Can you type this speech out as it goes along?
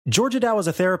Georgia Dow is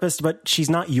a therapist, but she's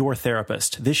not your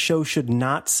therapist. This show should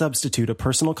not substitute a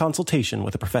personal consultation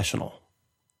with a professional.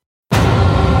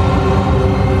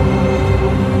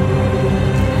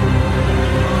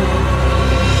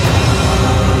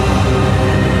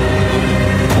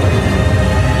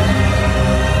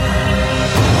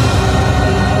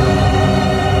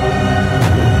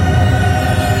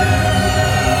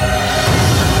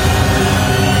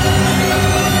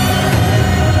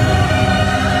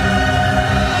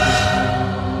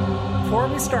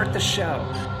 Show.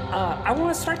 I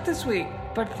want to start this week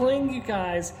by playing you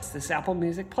guys this Apple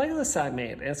Music playlist I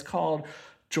made. It's called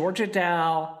Georgia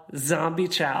Dow Zombie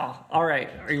Chow. All right,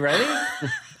 are you ready?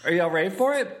 Are y'all ready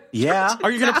for it? Yeah.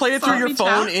 Are you going to play it through your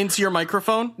phone into your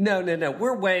microphone? No.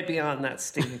 We're way beyond that,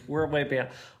 Steve. We're way beyond.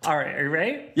 All right, are you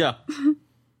ready? Yeah.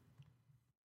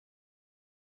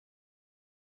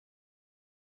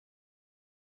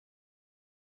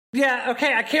 Yeah,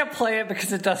 okay, I can't play it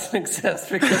because it doesn't exist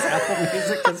because Apple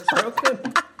Music is broken.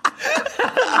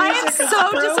 I am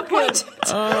so disappointed.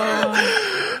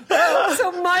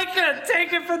 So Micah,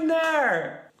 take it from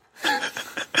there.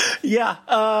 Yeah,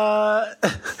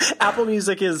 Apple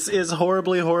Music is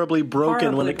horribly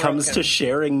broken when it comes to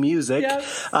sharing music.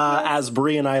 Yes. As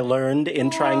Brie and I learned in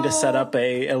trying to set up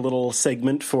a little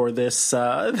segment for this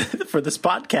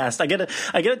podcast, I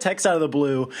get a text out of the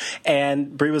blue,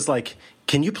 and Brie was like,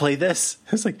 "Can you play this?"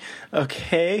 I was like,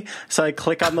 "Okay." So I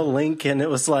click on the link, and it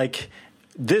was like,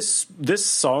 this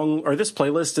song or this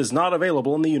playlist is not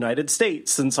available in the United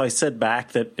States. And so I said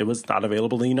back that it was not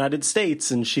available in the United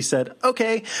States. And she said,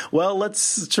 "Okay, well,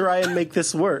 let's try and make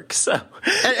this work." So,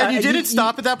 and you didn't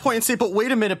stop at that point and say, "But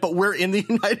wait a minute, but we're in the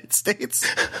United States."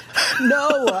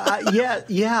 No,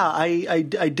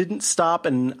 I didn't stop,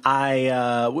 and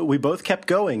we both kept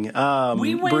going.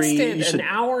 We wasted an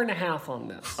hour and a half on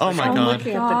this. Oh my God. I'm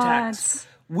looking at the text.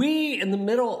 We, in the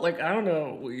middle, like, I don't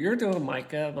know what you're doing,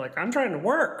 Micah. Like, I'm trying to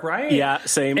work, right? Yeah,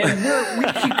 same. And we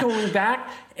keep going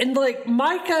back. And, like,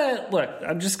 Micah, look,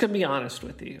 I'm just going to be honest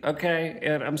with you, okay?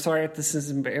 And I'm sorry if this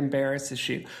is embarrasses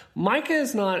you. Micah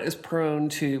is not as prone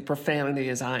to profanity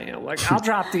as I am. Like, I'll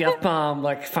drop the F-bomb,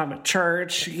 like, if I'm at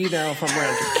church, if I'm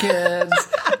around your kids.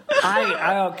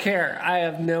 I don't care. I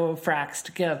have no fracks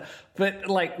to give. But,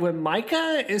 like, when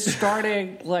Micah is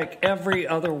starting, like, every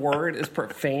other word is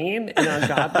profane and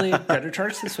ungodly. Go to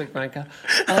church this week, Micah.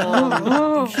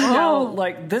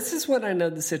 Like, this is when I know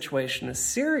the situation is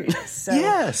serious. So,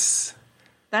 yes.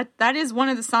 That is one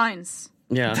of the signs.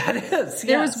 Yeah. That is.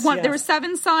 There was one. Yes. There were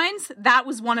 7 signs. That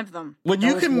was one of them. When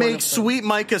you can make sweet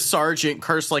Micah Sargent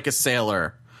curse like a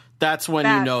sailor, that's when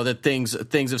you know that things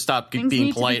have stopped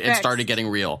being polite and started getting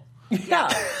real. Yeah.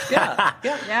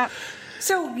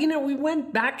 So, we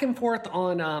went back and forth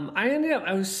on,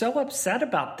 I was so upset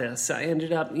about this. I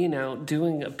ended up,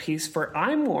 doing a piece for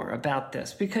iMore about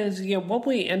this because, what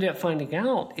we ended up finding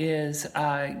out is,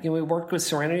 we worked with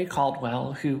Serenity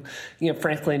Caldwell, who,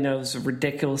 frankly knows a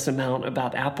ridiculous amount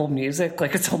about Apple Music.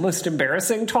 Like, it's almost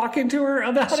embarrassing talking to her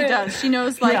about it. She does. She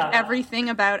knows, everything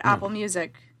about Apple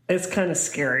Music. It's kind of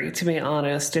scary, to be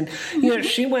honest. And,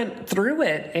 she went through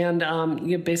it and,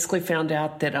 basically found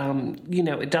out that,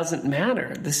 it doesn't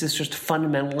matter. This is just a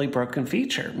fundamentally broken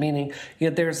feature, meaning,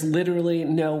 there's literally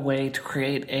no way to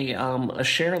create a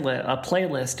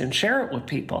playlist and share it with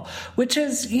people, which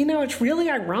is, it's really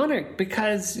ironic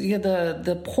because,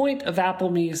 the point of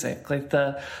Apple Music, like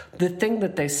the thing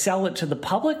that they sell it to the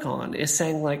public on is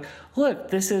saying, like, look,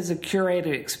 this is a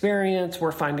curated experience.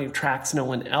 We're finding tracks no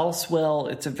one else will.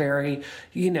 It's a very,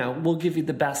 we'll give you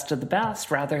the best of the best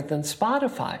rather than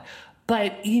Spotify.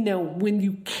 But, when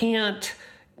you can't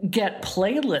get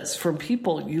playlists from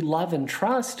people you love and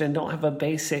trust and don't have a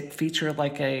basic feature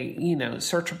like a,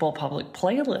 searchable public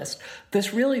playlist,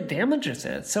 this really damages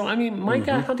it. So, I mean,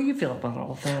 Micah, how do you feel about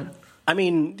all of that? I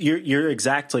mean, you're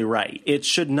exactly right. It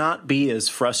should not be as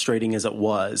frustrating as it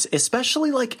was,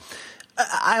 especially like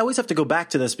I always have to go back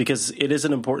to this because it is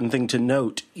an important thing to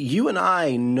note. You and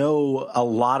I know a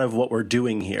lot of what we're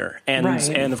doing here. And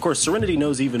and of course, Serenity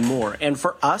knows even more. And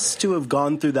for us to have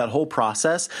gone through that whole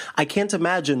process, I can't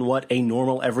imagine what a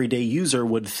normal everyday user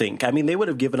would think. I mean, they would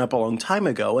have given up a long time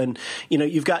ago. And,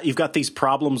 you've got these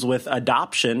problems with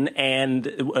adoption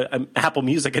and Apple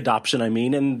Music adoption,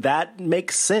 and that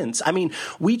makes sense. I mean,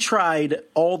 we tried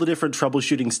all the different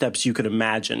troubleshooting steps you could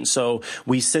imagine. So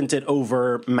we sent it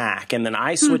over Mac, and and then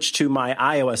I switched to my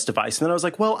iOS device. And then I was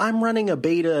like, well, I'm running a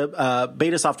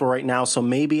beta software right now, so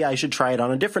maybe I should try it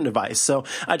on a different device. So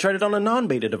I tried it on a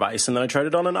non-beta device, and then I tried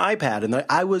it on an iPad, and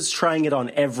I was trying it on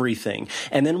everything.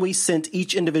 And then we sent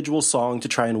each individual song to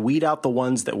try and weed out the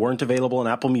ones that weren't available in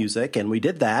Apple Music, and we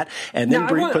did that. And then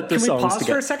Brie put the songs together. Can we pause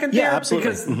for a second there? Yeah,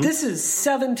 absolutely. Because this is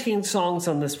 17 songs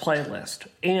on this playlist,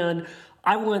 and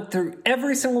I went through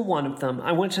every single one of them.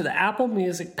 I went to the Apple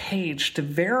Music page to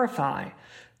verify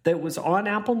that it was on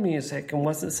Apple Music and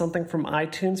wasn't something from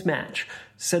iTunes Match.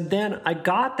 So then I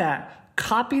got that,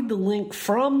 copied the link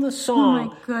from the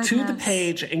song to the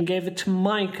page, and gave it to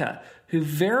Micah, who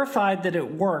verified that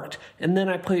it worked, and then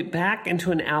I put it back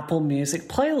into an Apple Music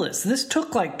playlist. This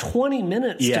took like 20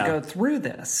 minutes to go through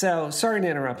this. So sorry to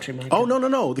interrupt you, Micah. Oh,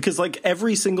 no, because like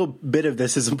every single bit of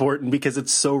this is important because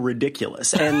it's so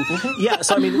ridiculous. And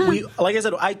so I mean, like I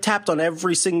said, I tapped on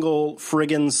every single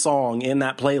friggin' song in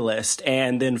that playlist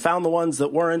and then found the ones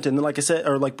that weren't. And then like I said,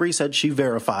 or like Brie said, she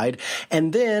verified.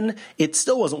 And then it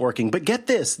still wasn't working. But get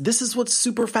this is what's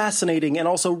super fascinating and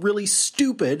also really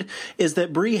stupid is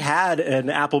that Brie had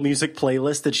an Apple Music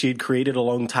playlist that she had created a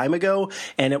long time ago,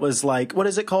 and it was like, what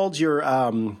is it called? Your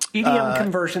EDM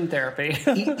conversion therapy,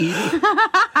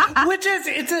 which is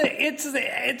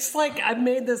it's like I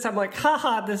made this. I'm like,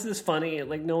 haha, this is funny.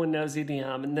 Like no one knows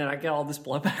EDM, and then I get all this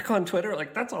blowback on Twitter.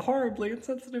 Like that's a horribly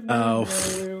insensitive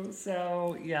name.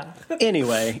 So yeah.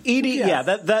 Anyway,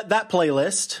 that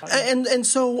playlist, and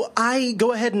so I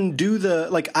go ahead and do the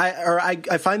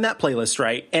I find that playlist,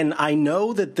 right, and I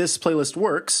know that this playlist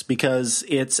works because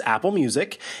it's Apple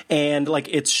Music and like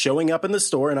it's showing up in the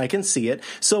store and I can see it.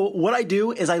 So what I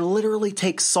do is I literally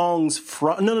take songs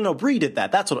from no, Brie did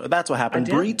that. That's what happened.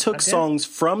 Brie took songs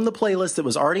from the playlist that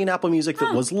was already in Apple Music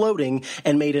that was loading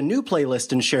and made a new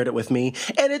playlist and shared it with me,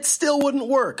 and it still wouldn't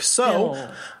work. So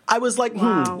I was like,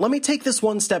 let me take this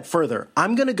one step further.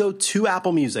 I'm going to go to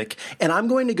Apple Music, and I'm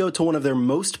going to go to one of their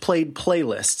most played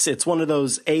playlists. It's one of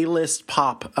those A-list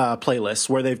pop playlists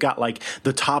where they've got like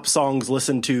the top songs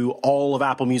listened to all of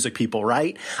Apple Music people,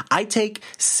 right? I take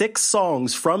 6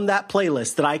 songs from that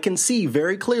playlist that I can see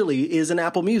very clearly is in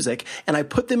Apple Music, and I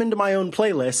put them into my own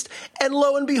playlist, and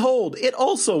lo and behold, it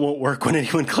also won't work when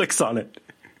anyone clicks on it.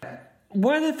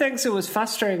 One of the things that was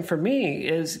frustrating for me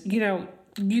is,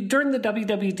 during the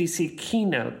WWDC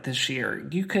keynote this year,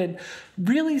 you could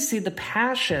really see the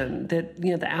passion that,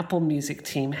 the Apple Music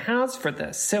team has for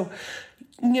this. So,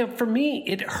 for me,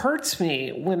 it hurts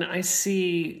me when I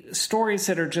see stories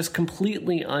that are just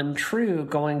completely untrue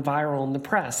going viral in the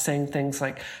press, saying things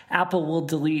like Apple will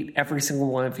delete every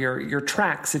single one of your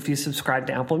tracks if you subscribe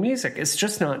to Apple Music. It's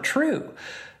just not true.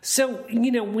 So,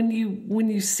 when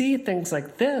you see things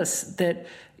like this that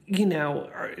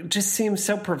just seems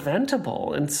so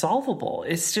preventable and solvable.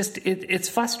 It's just, it's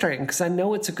frustrating because I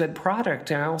know it's a good product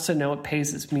and I also know it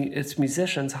pays its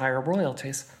musicians higher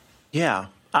royalties. Yeah,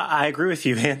 I agree with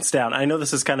you, hands down. I know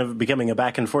this is kind of becoming a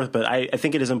back and forth, but I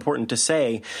think it is important to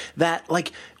say that,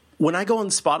 like, when I go on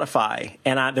Spotify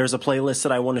and there's a playlist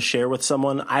that I want to share with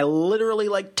someone, I literally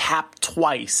tap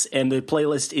twice and the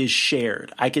playlist is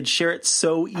shared. I could share it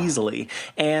so easily.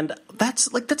 And that's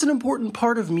an important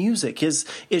part of music is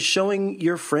showing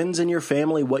your friends and your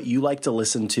family what you like to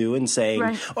listen to and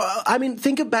saying,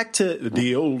 think back to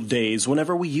the old days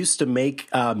whenever we used to make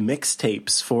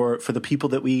mixtapes for the people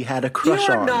that we had a crush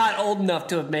on. You're not old enough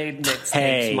to have made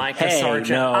mixtapes, Micah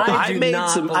Sargent. No, I do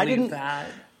not believe that.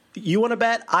 You want to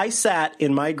bet? I sat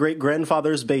in my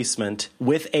great-grandfather's basement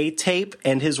with a tape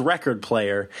and his record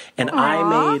player, and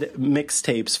I made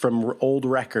mixtapes from old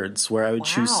records where I would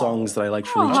choose songs that I liked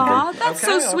from each of them. That's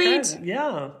so sweet.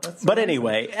 Yeah. But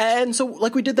anyway, and so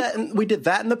we did that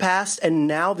in the past, and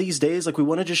now these days, we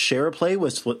want to just share a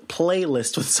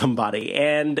playlist with somebody,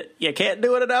 and you can't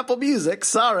do it at Apple Music.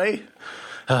 Sorry.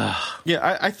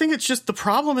 I think it's just the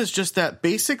problem is just that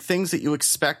basic things that you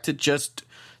expect to just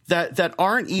that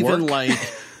aren't even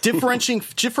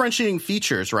differentiating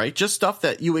features, right? Just stuff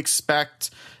that you expect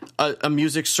a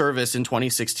music service in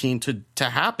 2016 to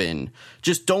happen.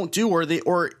 Just don't do,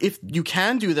 or if you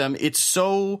can do them, it's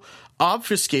so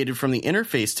obfuscated from the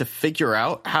interface to figure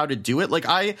out how to do it.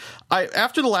 I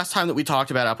after the last time that we talked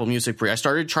about Apple Music, Brie, I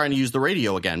started trying to use the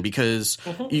radio again because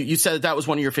you said that was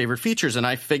one of your favorite features, and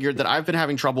I figured that I've been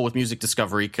having trouble with music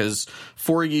discovery because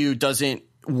For You doesn't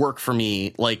work for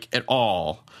me at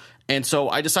all. And so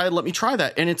I decided, let me try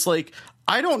that. And it's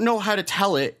I don't know how to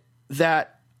tell it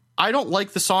that I don't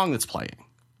like the song that's playing.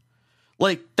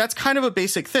 Like, that's kind of a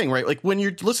basic thing, right? Like, when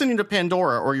you're listening to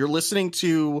Pandora or you're listening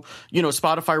to,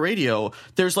 Spotify radio,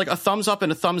 there's like a thumbs up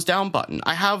and a thumbs down button.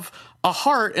 I have a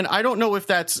heart, and I don't know if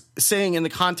that's saying in the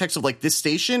context of like this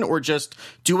station or just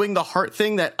doing the heart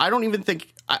thing that I don't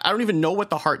even know what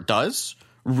the heart does.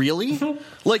 Really?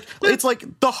 Like, it's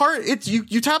like the heart, it's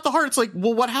you tap the heart, it's like,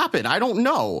 well, what happened? I don't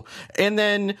know. And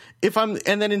then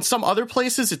in some other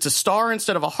places it's a star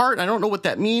instead of a heart, and I don't know what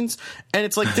that means. And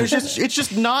it's like it's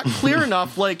just not clear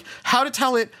enough like how to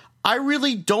tell it. I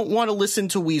really don't want to listen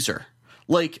to Weezer.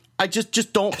 Like, I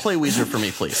just don't play Weezer for me,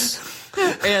 please.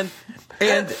 And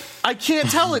I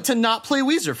can't tell it to not play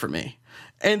Weezer for me.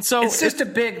 And so it's just a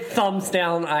big thumbs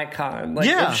down icon. Like,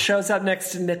 it shows up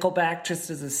next to Nickelback just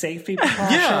as a safety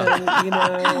precaution,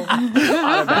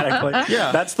 Automatically.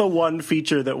 Yeah. That's the one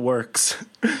feature that works.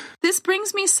 This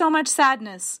brings me so much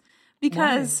sadness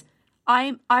because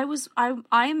I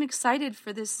am excited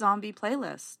for this zombie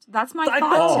playlist. That's my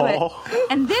thought to it.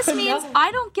 And this means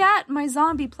I don't get my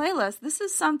zombie playlist. This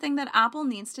is something that Apple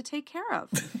needs to take care of.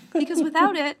 Because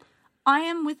without it, I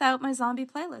am without my zombie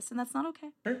playlist, and that's not okay.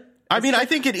 I mean, I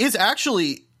think it is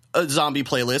actually a zombie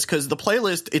playlist because the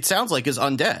playlist, it sounds like, is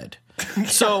undead.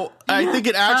 So I think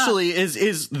it actually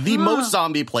is the most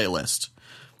zombie playlist,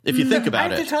 if you think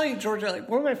about it. I have to tell you, Georgia, like,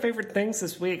 one of my favorite things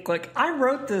this week, like, I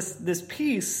wrote this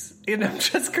piece, and I'm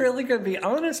just really going to be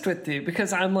honest with you,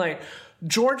 because I'm like,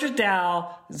 Georgia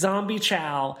Dow Zombie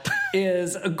Chow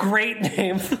is a great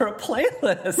name for a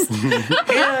playlist.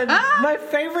 And my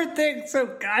favorite thing,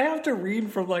 so I have to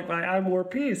read from like my I'm More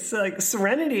piece. Like,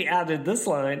 Serenity added this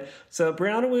line. So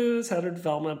Brianna Wu's head of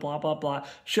development, blah, blah, blah.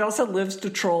 She also lives to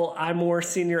troll I'm More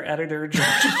senior editor,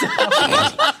 Georgia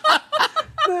Dow.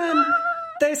 Then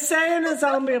they say in a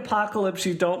zombie apocalypse,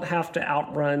 you don't have to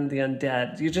outrun the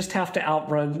undead. You just have to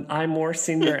outrun I'm More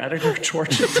senior editor,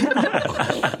 Georgia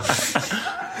Dow.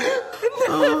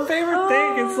 My favorite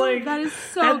thing is, like, that is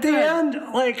so at the end,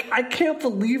 like, I can't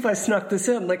believe I snuck this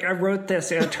in. Like, I wrote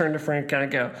this, and I turned to Frank and I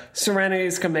go,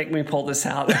 Serenity's going to make me pull this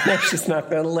out. She's not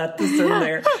going to let this in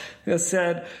there. It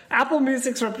said, Apple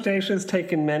Music's reputation has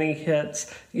taken many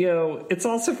hits. It's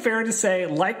also fair to say,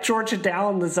 like Georgia Dow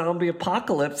in the zombie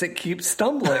apocalypse, it keeps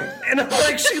stumbling. And I'm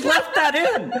like, she left that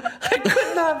in. I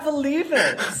could not believe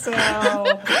it. So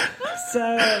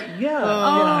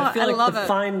yeah. I feel like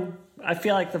I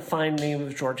feel like the fine name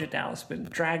of Georgia Dow has been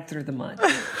dragged through the mud.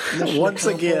 Once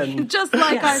again. Just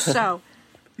like our show.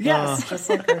 Yes, just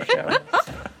like our show.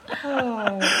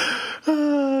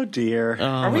 Oh dear.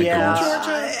 Are we cool,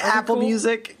 Georgia? Apple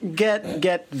Music,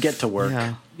 get to work.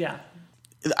 Yeah.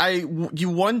 You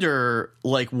wonder,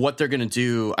 like, what they're going to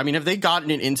do. I mean, have they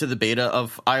gotten it into the beta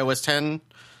of iOS 10?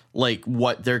 Like,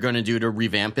 what they're going to do to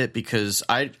revamp it, because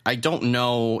I don't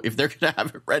know if they're going to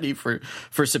have it ready for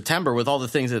September with all the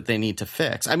things that they need to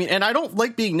fix. I mean, and I don't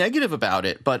like being negative about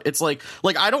it, but it's like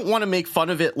I don't want to make fun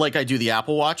of it like I do the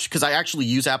Apple Watch, because I actually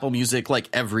use Apple Music like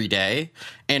every day,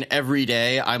 and every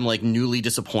day I'm like newly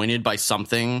disappointed by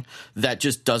something that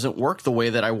just doesn't work the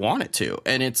way that I want it to.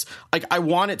 And it's like, I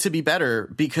want it to be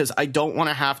better because I don't want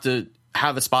to have a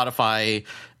Spotify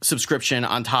subscription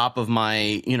on top of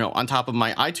my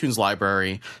iTunes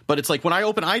library. But it's like, when I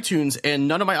open iTunes and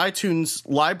none of my iTunes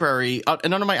library and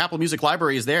none of my Apple Music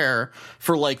library is there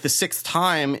for like the 6th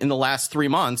time in the last 3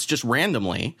 months, just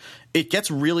randomly, it gets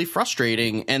really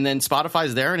frustrating. And then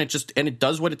Spotify's there and it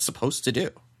does what it's supposed to do.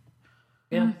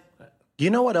 Yeah. You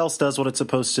know what else does what it's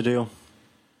supposed to do?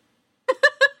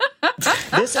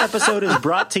 This episode is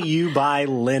brought to you by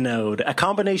Linode, a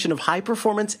combination of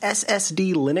high-performance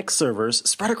SSD Linux servers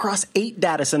spread across 8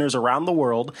 data centers around the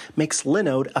world makes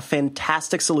Linode a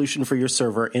fantastic solution for your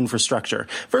server infrastructure.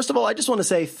 First of all, I just want to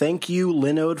say thank you,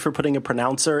 Linode, for putting a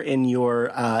pronouncer in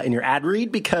your ad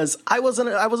read, because I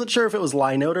wasn't sure if it was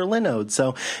Linode or Linode.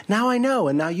 So now I know,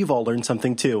 and now you've all learned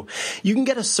something too. You can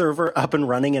get a server up and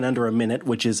running in under a minute,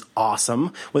 which is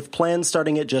awesome, with plans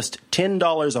starting at just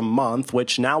 $10 a month,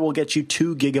 which now will get you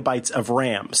 2 gigabytes of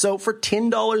RAM. So for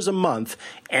 $10 a month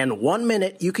and 1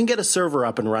 minute, you can get a server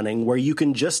up and running where you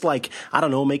can just, like, I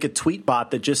don't know, make a tweet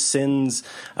bot that just sends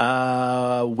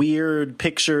weird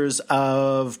pictures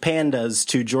of pandas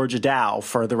to Georgia Dow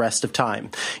for the rest of time.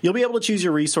 You'll be able to choose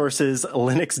your resources,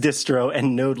 Linux distro,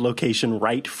 and node location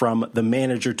right from the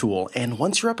manager tool. And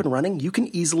once you're up and running, you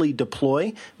can easily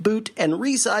deploy, boot, and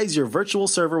resize your virtual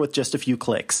server with just a few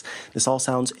clicks. This all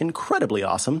sounds incredibly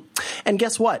awesome. And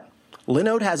guess what?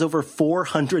 Linode has over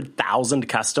 400,000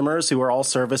 customers who are all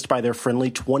serviced by their friendly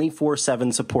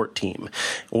 24/7 support team.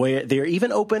 They're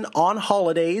even open on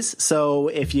holidays. So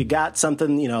if you got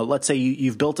something, let's say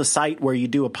you've built a site where you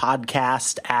do a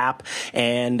podcast app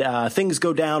and things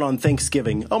go down on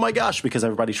Thanksgiving. Oh my gosh, because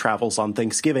everybody travels on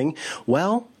Thanksgiving.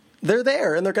 Well, they're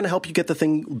there, and they're going to help you get the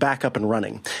thing back up and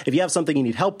running. If you have something you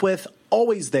need help with,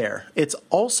 always there. It's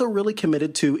also really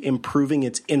committed to improving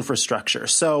its infrastructure.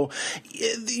 So,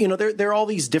 there are all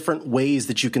these different ways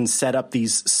that you can set up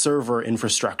these server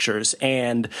infrastructures,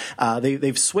 and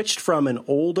they've switched from an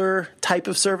older type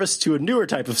of service to a newer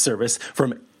type of service,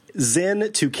 from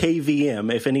Zen to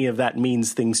KVM, if any of that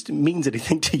means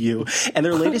anything to you. And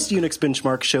their latest Unix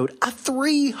benchmark showed a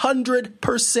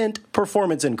 300%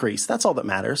 performance increase. That's all that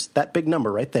matters. That big number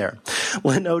right there.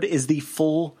 Linode is the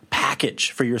full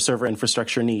package for your server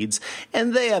infrastructure needs,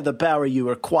 and they have the power you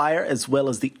require as well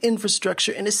as the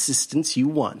infrastructure and assistance you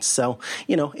want. So,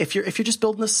 if you're just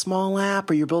building a small app,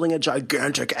 or you're building a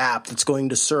gigantic app that's going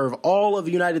to serve all of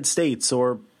the United States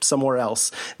or somewhere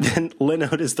else, then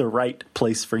Linode is the right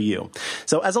place for you.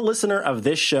 So as a listener of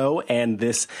this show and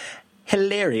this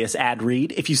hilarious ad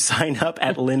read, if you sign up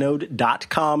at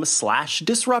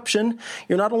linode.com/disruption,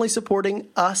 you're not only supporting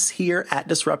us here at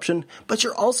Disruption, but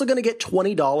you're also going to get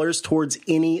 $20 towards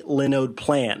any Linode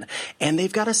plan. And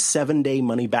they've got a 7-day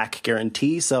money-back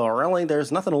guarantee, so really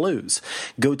there's nothing to lose.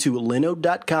 Go to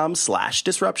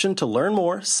linode.com/disruption to learn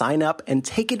more, sign up, and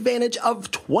take advantage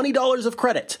of $20 of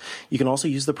credit. You can also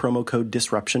use the promo code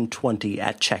Disruption20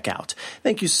 at checkout.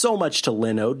 Thank you so much to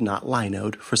Linode, not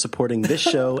Linode, for supporting this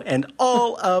show and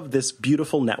all of this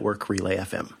beautiful network, Relay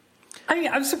FM.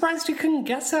 I'm surprised you couldn't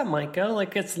guess that, Micah.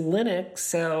 Like, it's Linux,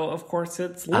 so of course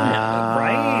it's Linode,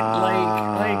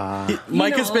 right?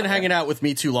 Micah's been hanging out with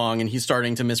me too long, and he's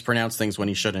starting to mispronounce things when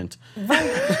he shouldn't.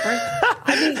 Right.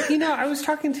 I mean, I was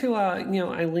talking to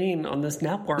Eileen on this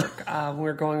network. We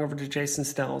were going over to Jason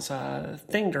Snell's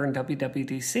thing during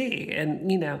WWDC,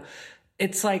 and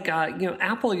it's like,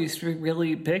 Apple used to be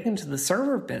really big into the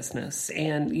server business,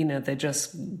 and, they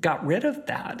just got rid of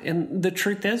that. And the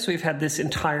truth is, we've had this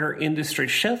entire industry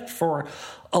shift for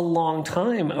a long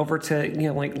time over to,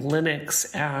 like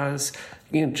Linux as,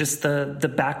 just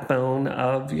the backbone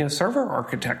of, server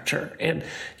architecture. And,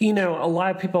 a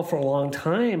lot of people for a long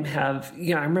time have,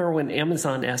 I remember when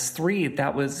Amazon S3,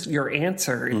 that was your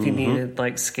answer if you needed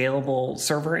like scalable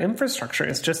server infrastructure.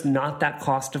 It's just not that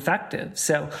cost effective.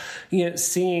 So,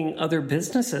 seeing other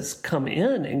businesses come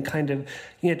in and kind of,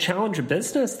 challenge a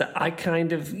business that I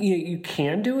kind of, you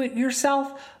can do it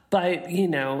yourself, but,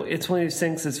 it's one of those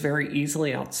things that's very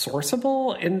easily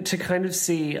outsourceable, and to kind of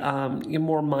see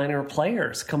more minor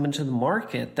players come into the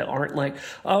market that aren't like,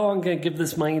 oh, I'm going to give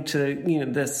this money to,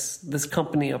 this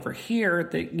company over here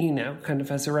that, kind of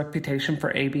has a reputation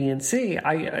for A, B, and C.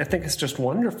 I think it's just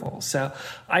wonderful. So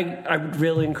I would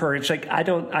really encourage, I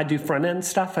do front end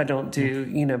stuff. I don't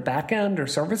do, back end or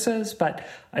services, but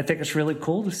I think it's really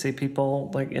cool to see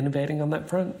people like innovating on that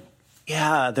front.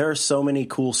 Yeah, there are so many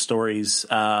cool stories,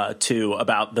 too,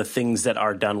 about the things that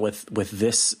are done with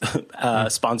this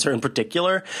sponsor in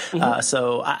particular.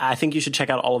 So I think you should check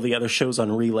out all of the other shows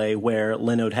on Relay where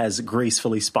Linode has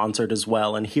gracefully sponsored as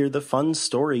well, and hear the fun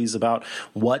stories about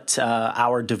what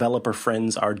our developer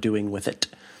friends are doing with it.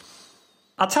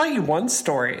 I'll tell you one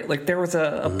story. Like, there was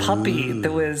a puppy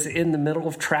that was in the middle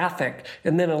of traffic,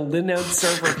 and then a Linode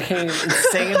server came and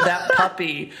saved that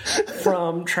puppy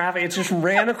from traffic. It just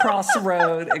ran across the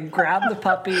road and grabbed the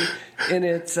puppy in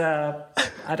its,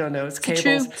 its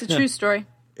cables. It's a true story.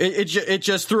 It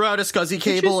just threw out a SCSI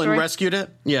cable and rescued it?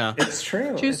 Yeah. It's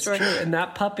true. True it's story. True. And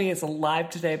that puppy is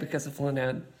alive today because of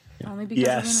Linode. Only because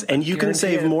yes, and you can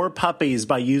save more puppies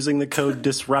by using the code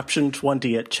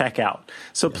Disruption20 at checkout.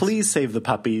 So please save the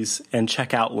puppies and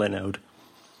check out Linode.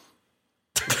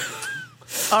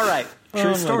 All right.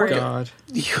 True story. God.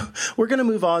 We're going to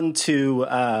move on to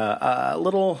a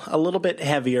little bit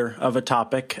heavier of a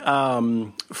topic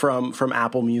from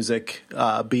Apple Music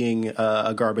being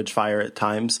a garbage fire at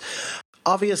times.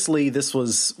 Obviously, this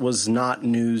was not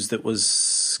news that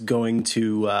was going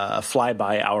to fly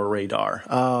by our radar.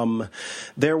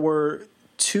 There were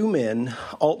two men,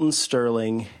 Alton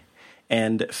Sterling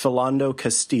and Philando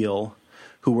Castile,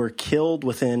 who were killed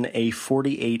within a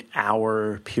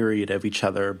 48-hour period of each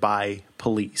other by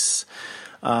police.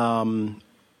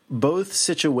 Both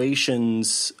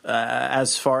situations,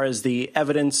 as far as the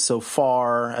evidence so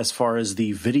far, as far as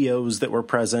the videos that were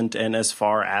present, and as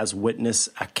far as witness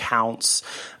accounts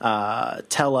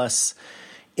tell us,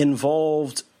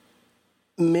 involved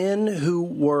men who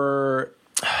were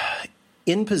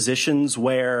in positions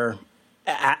where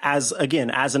as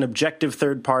an objective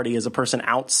third party, as a person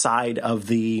outside of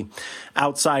the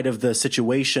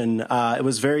situation, it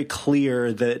was very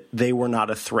clear that they were not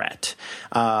a threat.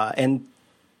 And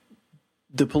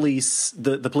the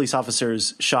police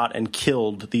officers shot and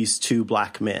killed these two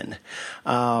black men.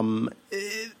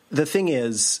 The thing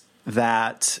is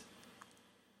that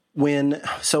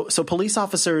so police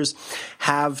officers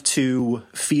have to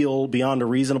feel beyond a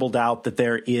reasonable doubt that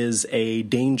there is a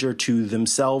danger to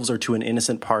themselves or to an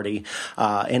innocent party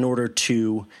in order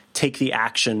to take the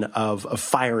action of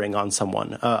firing on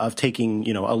someone, of taking,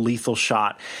 a lethal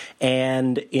shot.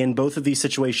 And in both of these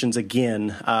situations,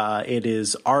 again, it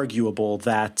is arguable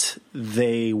that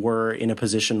they were in a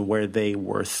position where they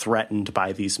were threatened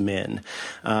by these men.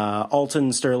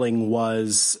 Alton Sterling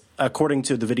was, according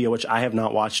to the video, which I have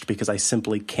not watched because I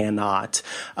simply cannot,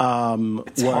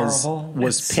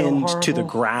 was pinned to the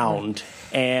ground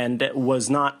and was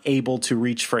not able to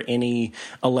reach for any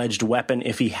alleged weapon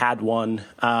if he had one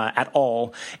at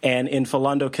all. And in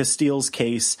Philando Castile's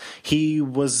case, he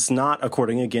was not,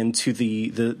 according again to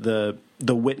the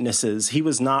witnesses, he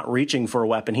was not reaching for a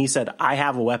weapon. He said, I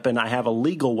have a weapon. I have a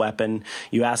legal weapon.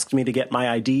 You asked me to get my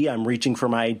ID. I'm reaching for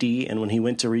my ID. And when he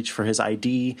went to reach for his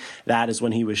ID, that is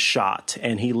when he was shot.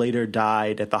 And he later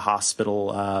died at the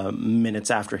hospital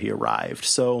minutes after he arrived.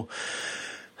 So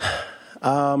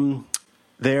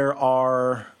there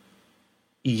are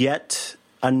yet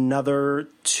another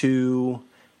two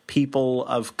people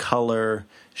of color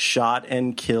shot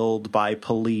and killed by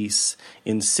police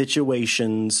in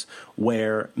situations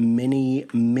where many,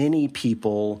 many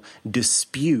people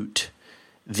dispute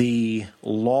the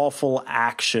lawful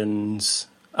actions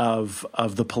of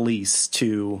the police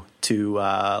to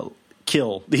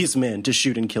kill these men, to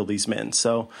shoot and kill these men.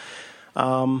 So,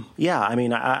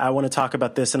 I want to talk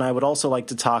about this, and I would also like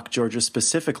to talk, Georgia,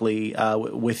 specifically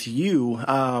with you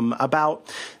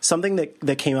about something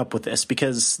that came up with this,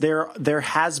 because there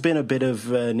has been a bit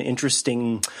of an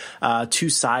interesting two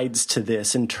sides to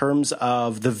this in terms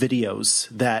of the videos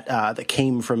that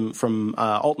came from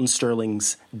Alton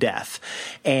Sterling's death.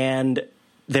 And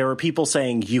there are people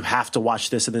saying you have to watch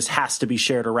this and this has to be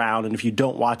shared around, and if you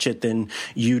don't watch it, then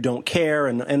you don't care.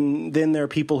 And then there are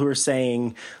people who are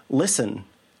saying, listen,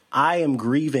 I am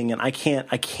grieving and I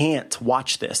can't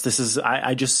watch this.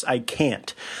 I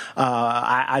can't.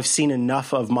 I've seen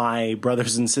enough of my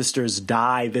brothers and sisters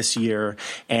die this year,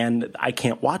 and I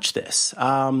can't watch this.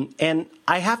 And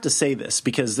I have to say this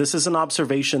because this is an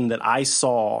observation that I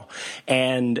saw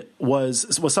and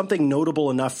was something notable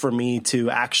enough for me to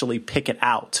actually pick it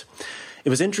out. It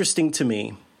was interesting to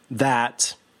me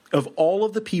that of all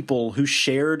of the people who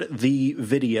shared the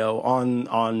video on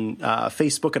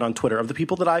Facebook and on Twitter, of the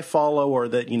people that I follow or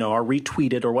that, are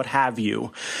retweeted or what have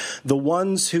you, the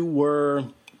ones who were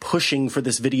pushing for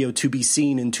this video to be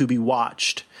seen and to be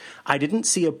watched, I didn't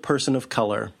see a person of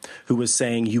color who was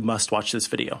saying, you must watch this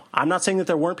video. I'm not saying that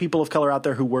there weren't people of color out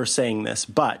there who were saying this,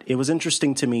 but it was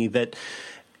interesting to me that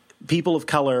people of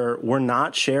color were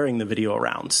not sharing the video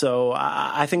around. So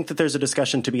I think that there's a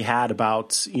discussion to be had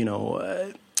about,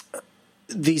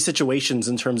 these situations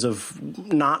in terms of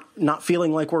not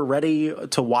feeling like we're ready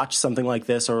to watch something like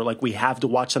this, or like we have to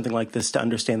watch something like this to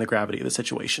understand the gravity of the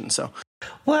situation. So,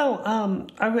 well,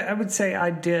 I would say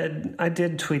I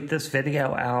did tweet this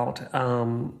video out,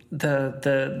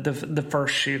 the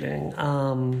first shooting.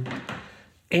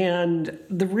 And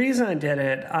the reason I did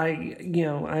it, I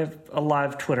have a lot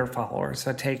of Twitter followers,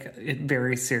 so I take it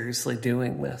very seriously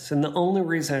doing this. And the only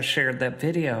reason I shared that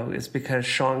video is because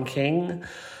Shaun King,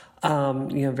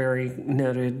 very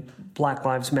noted Black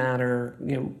Lives Matter,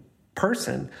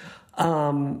 person,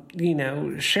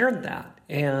 shared that.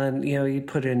 And, he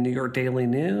put it in New York Daily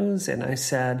News, and I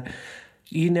said,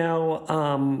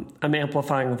 I'm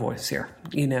amplifying a voice here.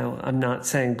 I'm not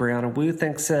saying Brianna Wu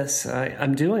thinks this.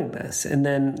 I'm doing this. And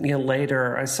then,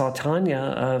 later I saw Tanya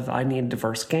of I Need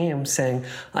Diverse Games saying,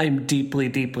 I'm deeply,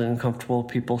 deeply uncomfortable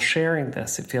with people sharing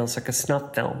this. It feels like a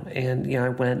snuff film. And, I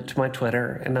went to my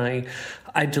Twitter and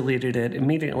I deleted it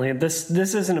immediately. And this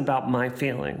isn't about my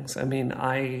feelings. I mean,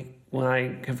 when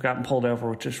I have gotten pulled over,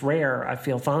 which is rare, I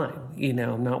feel fine.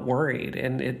 I'm not worried.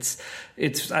 And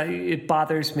it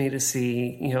bothers me to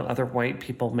see, other white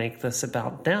people make this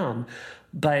about them.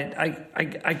 But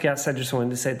I guess I just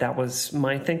wanted to say that was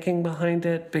my thinking behind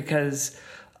it, because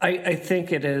I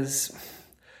think it is,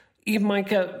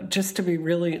 Micah, just to be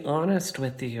really honest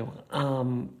with you,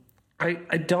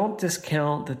 I don't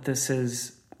discount that this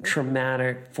is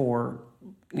traumatic for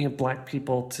Black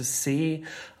people to see.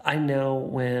 I know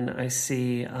when I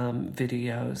see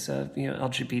videos of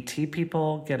LGBT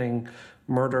people getting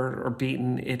murdered or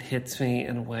beaten, it hits me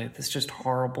in a way that's just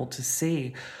horrible to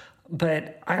see.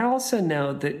 But I also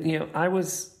know that I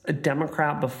was a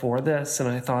Democrat before this, and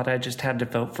I thought I just had to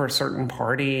vote for a certain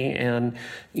party, and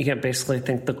basically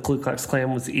think the Ku Klux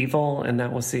Klan was evil, and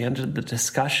that was the end of the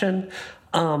discussion.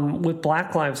 With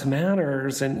Black Lives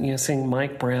Matters and seeing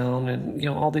Mike Brown and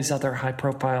all these other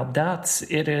high-profile deaths,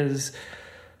 it is.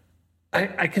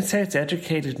 I can say it's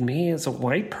educated me as a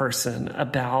white person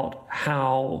about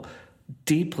how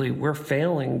deeply we're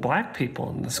failing Black people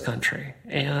in this country,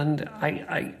 and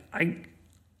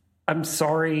I'm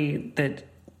sorry that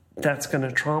that's going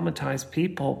to traumatize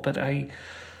people, but I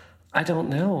don't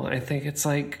know. I think it's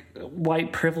like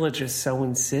white privilege is so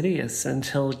insidious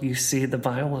until you see the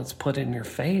violence put in your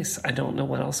face. I don't know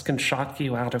what else can shock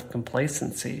you out of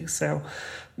complacency. So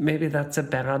maybe that's a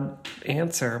bad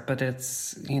answer, but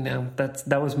it's,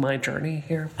 that was my journey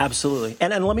here. Absolutely.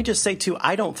 And let me just say, too,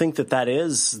 I don't think that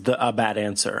is a bad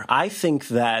answer. I think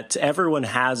that everyone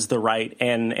has the right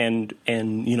and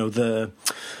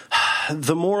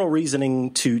the moral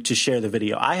reasoning to share the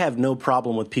video. I have no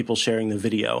problem with people sharing the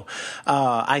video.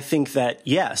 I think that,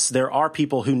 yes, there are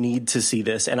people who need to see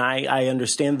this, and I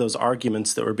understand those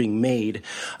arguments that were being made.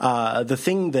 The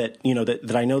thing that,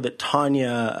 that I know that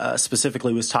Tanya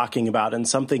specifically was talking about, and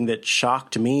something that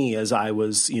shocked me as I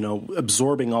was,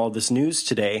 absorbing all of this news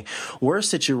today, were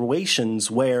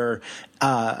situations where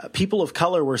people of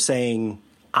color were saying,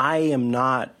 I am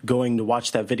not going to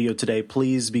watch that video today.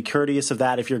 Please be courteous of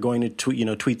that. If you're going to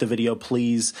tweet the video,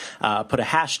 please put a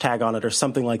hashtag on it or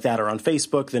something like that, or on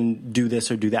Facebook, then do this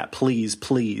or do that. Please,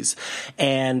 please.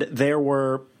 And there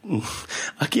were,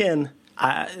 again,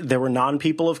 there were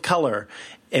non-people of color.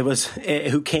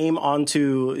 Who came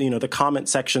onto, the comment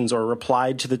sections or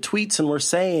replied to the tweets and were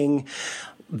saying,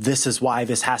 this is why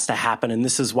this has to happen, and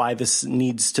this is why this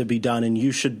needs to be done, and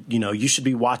you should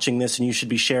be watching this, and you should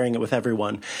be sharing it with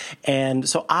everyone. And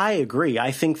so I agree.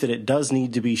 I think that it does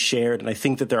need to be shared, and I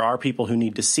think that there are people who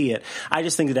need to see it. I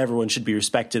just think that everyone should be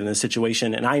respected in this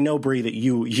situation. And I know, Bree, that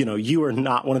you are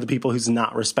not one of the people who's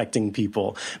not respecting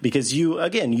people, because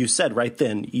you said right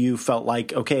then, you felt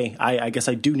like, okay, I guess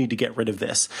I do need to get rid of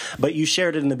this. But you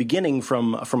shared it in the beginning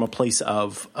from a place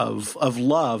of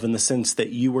love, in the sense that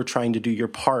you were trying to do your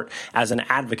part as an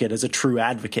advocate, as a true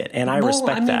advocate, and I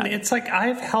respect that. It's like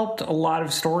I've helped a lot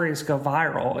of stories go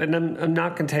viral, and I'm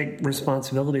not going to take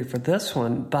responsibility for this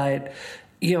one, but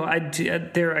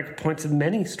there are points of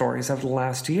many stories over the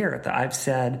last year that I've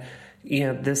said,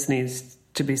 this needs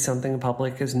to be something the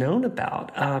public is known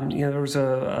about. There was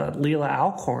a Leila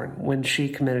Alcorn when she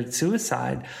committed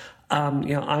suicide.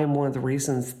 I'm one of the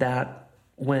reasons that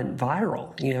went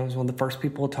viral. I was one of the first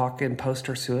people to talk and post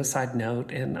her suicide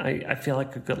note, and I feel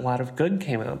like a lot of good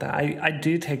came out of that. I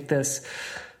do take this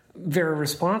very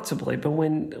responsibly, but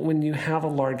when you have a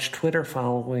large Twitter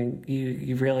following,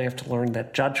 you really have to learn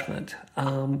that judgment.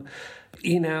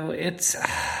 It's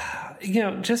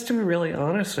just to be really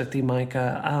honest with you,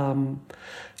 Micah.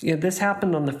 This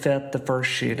happened on the 5th, the first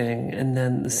shooting, and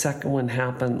then the second one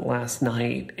happened last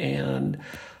night, and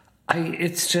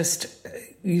it's just,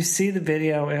 you see the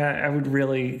video, and I would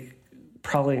really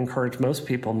probably encourage most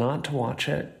people not to watch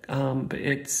it. But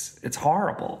it's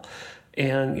horrible.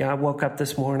 And I woke up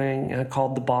this morning and I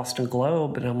called the Boston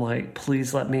Globe, and I'm like,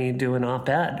 please let me do an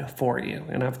op-ed for you.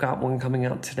 And I've got one coming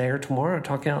out today or tomorrow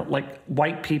talking about, like,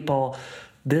 white people,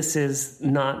 this is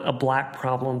not a Black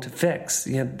problem to fix.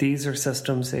 These are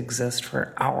systems that exist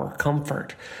for our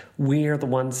comfort. We are the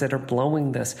ones that are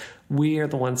blowing this. We are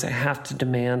the ones that have to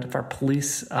demand of our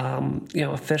police,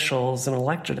 officials and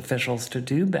elected officials to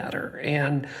do better.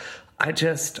 And I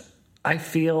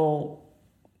feel,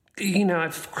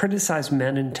 I've criticized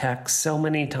men in tech so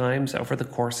many times over the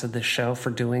course of this show for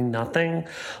doing nothing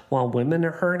while women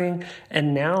are hurting.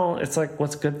 And now it's like,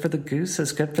 what's good for the goose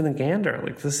is good for the gander.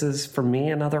 Like, this is, for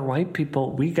me and other white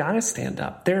people, we got to stand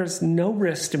up. There's no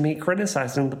risk to me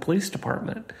criticizing the police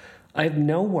department. I have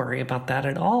no worry about that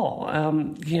at all.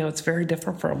 It's very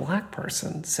different for a Black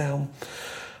person. So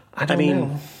I don't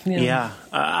know. Yeah,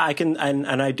 I can.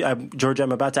 And George,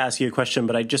 I'm about to ask you a question,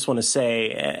 but I just want to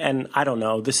say, and I don't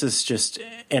know, this is just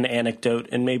an anecdote,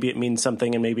 and maybe it means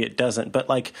something and maybe it doesn't. But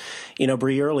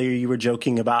Bree, earlier you were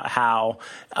joking about how,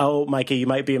 oh, Micah, you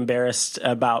might be embarrassed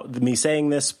about me saying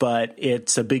this, but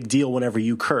it's a big deal whenever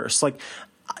you curse.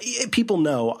 People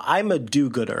know I'm a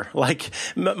do-gooder.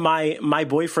 My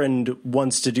boyfriend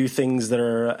wants to do things that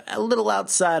are a little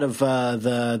outside of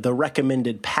the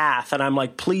recommended path, and I'm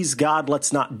like, please God,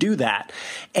 let's not do that.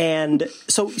 And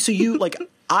so you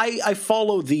I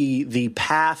follow the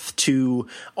path to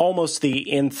almost the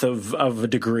nth of a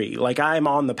degree. Like, I'm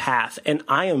on the path, and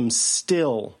I am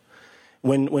still,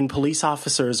 when police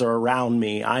officers are around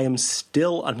me, I am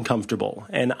still uncomfortable,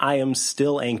 and I am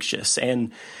still anxious,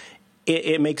 and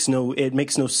it makes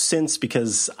no sense,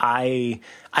 because I've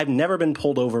never been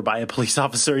pulled over by a police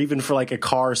officer, even for like a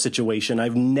car situation.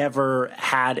 I've never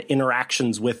had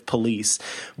interactions with police.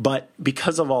 But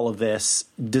because of all of this,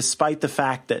 despite the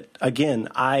fact that, again,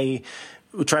 I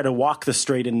try to walk the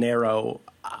straight and narrow,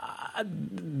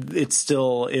 it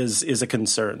still is a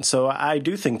concern. So I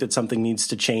do think that something needs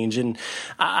to change. And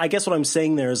I guess what I'm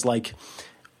saying there is, like,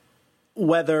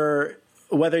 whether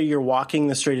you're walking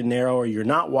the straight and narrow or you're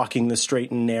not walking the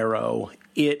straight and narrow,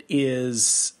 it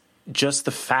is just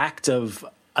the fact of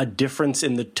a difference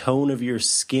in the tone of your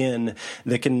skin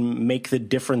that can make the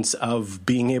difference of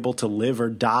being able to live or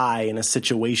die in a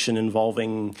situation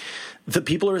involving the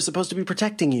people who are supposed to be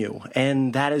protecting you.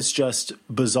 And that is just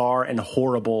bizarre and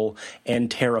horrible and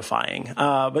terrifying.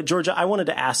 But Georgia, I wanted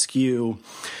to ask you,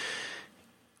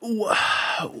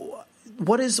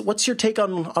 what's your take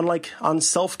on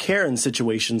self-care in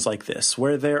situations like this,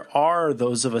 where there are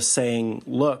those of us saying,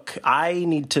 look, I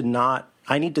need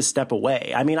to step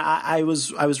away. I mean, I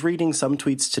was reading some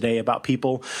tweets today about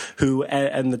people who,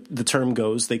 and the term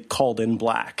goes, they called in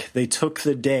black. They took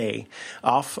the day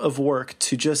off of work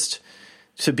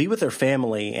to be with their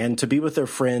family and to be with their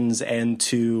friends and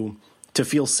to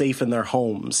feel safe in their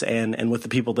homes and with the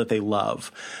people that they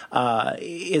love.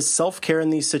 Is self-care in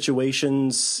these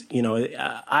situations,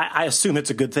 I assume it's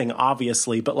a good thing,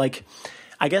 obviously, but, like,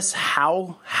 I guess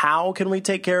how can we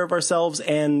take care of ourselves?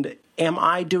 And am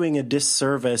I doing a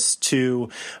disservice to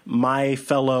my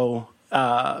fellow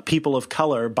people of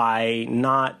color by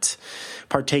not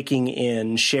partaking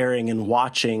in sharing and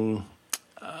watching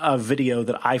a video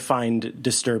that I find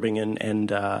disturbing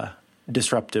and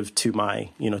disruptive to my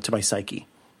psyche?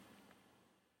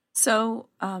 So,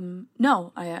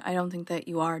 no, I don't think that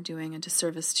you are doing a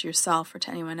disservice to yourself or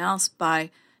to anyone else by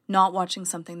not watching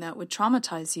something that would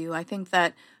traumatize you. I think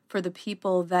that for the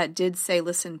people that did say,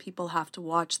 listen, people have to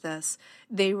watch this,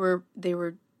 they were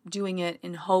doing it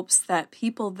in hopes that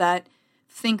people that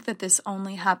think that this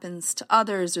only happens to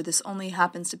others or this only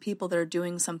happens to people that are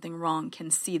doing something wrong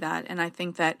can see that. And I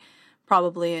think that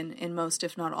probably in most,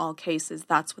 if not all cases,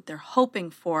 that's what they're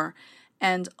hoping for.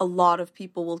 And a lot of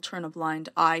people will turn a blind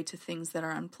eye to things that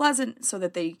are unpleasant so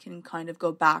that they can kind of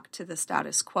go back to the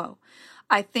status quo.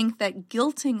 I think that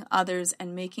guilting others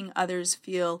and making others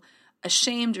feel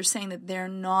ashamed or saying that they're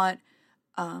not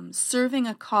serving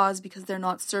a cause because they're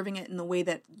not serving it in the way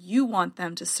that you want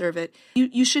them to serve it.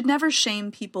 You should never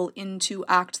shame people into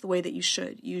act the way that you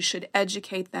should. You should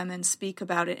educate them and speak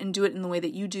about it and do it in the way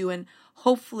that you do. And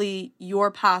hopefully your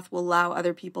path will allow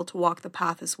other people to walk the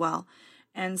path as well.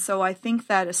 And so I think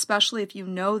that especially if you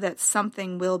know that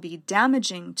something will be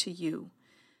damaging to you,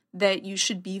 that you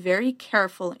should be very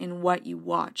careful in what you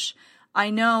watch. I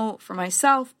know for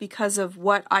myself, because of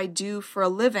what I do for a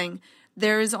living,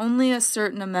 there is only a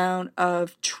certain amount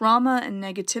of trauma and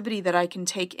negativity that I can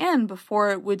take in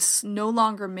before it would no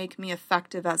longer make me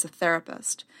effective as a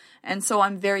therapist. And so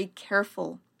I'm very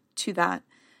careful to that.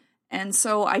 And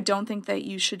so I don't think that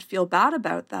you should feel bad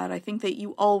about that. I think that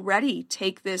you already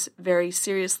take this very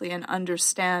seriously and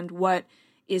understand what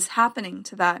is happening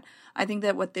to that. I think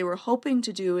that what they were hoping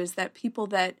to do is that people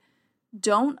that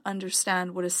don't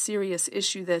understand what a serious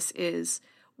issue this is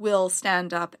will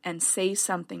stand up and say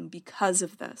something because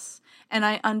of this. And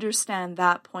I understand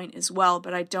that point as well,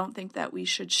 but I don't think that we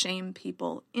should shame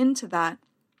people into that.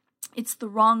 It's the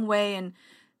wrong way, and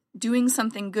doing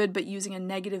something good but using a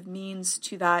negative means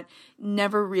to that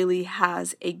never really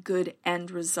has a good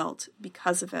end result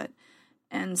because of it.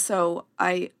 And so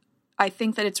I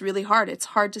think that it's really hard. It's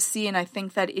hard to see, and I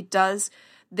think that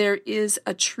there is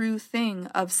a true thing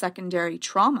of secondary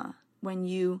trauma when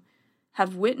you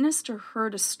have witnessed or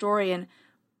heard a story, and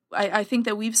I think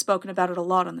that we've spoken about it a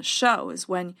lot on the show, is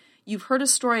when you've heard a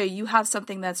story or you have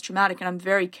something that's traumatic, and I'm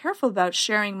very careful about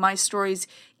sharing my stories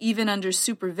even under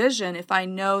supervision if I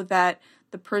know that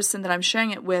the person that I'm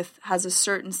sharing it with has a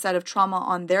certain set of trauma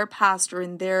on their past or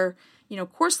in their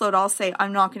course load. I'll say,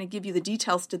 I'm not going to give you the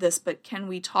details to this, but can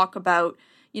we talk about,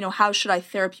 how should I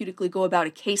therapeutically go about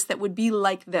a case that would be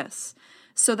like this,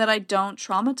 so that I don't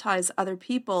traumatize other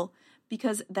people,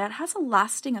 because that has a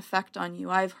lasting effect on you.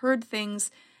 I've heard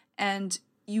things, and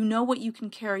you know what you can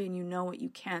carry and you know what you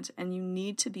can't, and you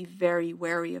need to be very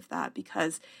wary of that,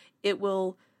 because it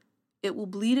will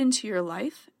bleed into your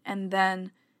life, and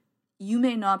then you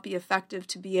may not be effective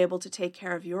to be able to take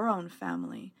care of your own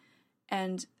family.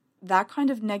 And that kind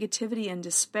of negativity and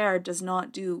despair does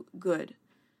not do good.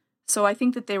 So I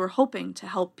think that they were hoping to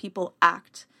help people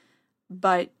act,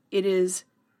 but it is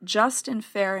just and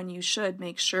fair, and you should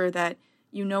make sure that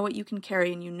you know what you can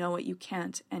carry and you know what you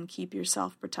can't, and keep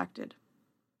yourself protected.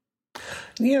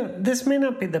 This may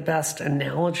not be the best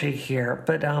analogy here,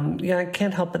 but I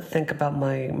can't help but think about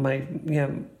my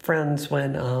friends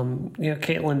when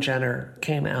Caitlyn Jenner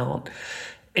came out,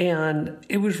 and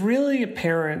it was really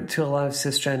apparent to a lot of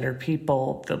cisgender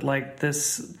people that like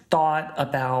this thought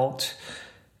about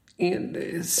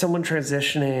someone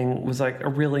transitioning was like a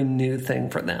really new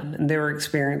thing for them, and they were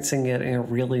experiencing it in a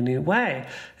really new way.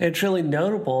 And it's really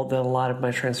notable that a lot of my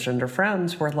transgender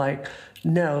friends were like,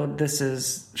 no,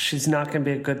 she's not going to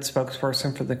be a good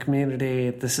spokesperson for the community.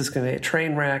 This is going to be a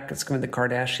train wreck. It's going to be the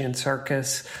Kardashian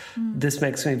circus. This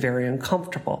makes me very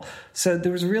uncomfortable. So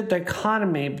there was a real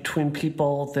dichotomy between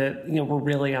people that, were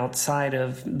really outside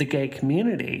of the gay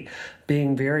community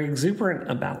being very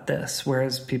exuberant about this,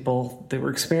 whereas people that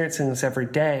were experiencing this every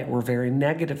day were very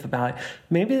negative about it.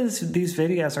 Maybe these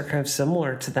videos are kind of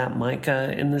similar to that,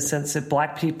 Micah, in the sense that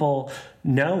Black people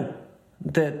know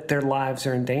that their lives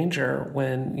are in danger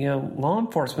when, law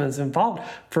enforcement is involved.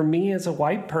 For me as a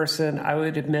white person, I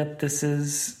would admit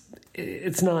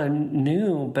it's not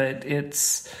new, but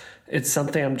it's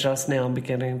something I'm just now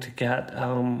beginning to get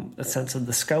a sense of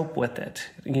the scope with it,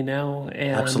 And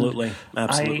Absolutely.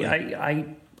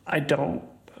 I don't,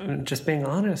 I'm just being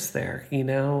honest there,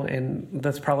 and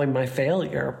that's probably my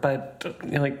failure, but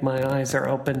my eyes are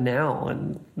open now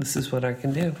and this is what I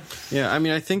can do. Yeah. I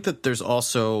mean, I think that there's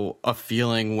also a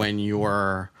feeling when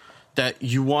that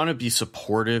you want to be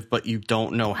supportive, but you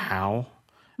don't know how.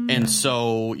 Mm-hmm. And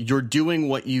so you're doing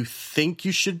what you think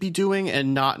you should be doing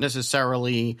and not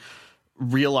necessarily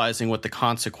realizing what the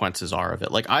consequences are of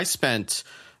it. Like I spent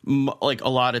a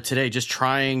lot of today just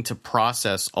trying to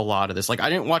process a lot of this. Like I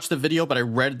didn't watch the video, but I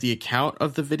read the account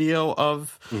of the video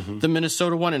of the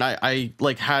Minnesota one, and I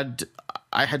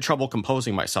had trouble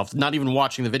composing myself, not even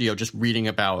watching the video, just reading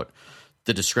about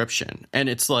the description. And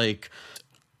it's like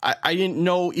I didn't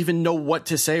even know what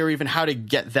to say or even how to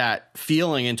get that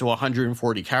feeling into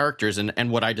 140 characters.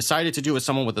 And what I decided to do as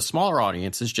someone with a smaller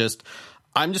audience is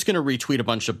I'm just going to retweet a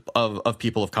bunch of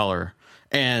people of color,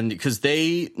 and because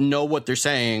they know what they're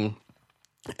saying,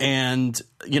 and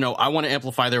I want to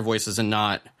amplify their voices and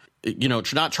not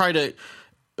try to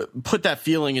put that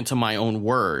feeling into my own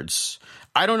words.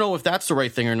 I don't know if that's the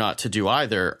right thing or not to do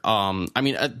either. I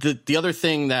mean, the other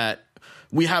thing that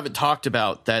we haven't talked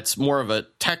about that's more of a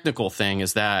technical thing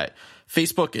is that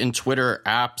Facebook and Twitter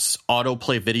apps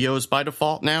autoplay videos by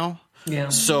default now. Yeah.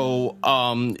 So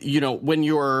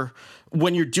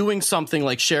when you're doing something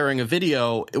like sharing a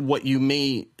video, what you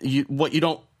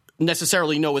don't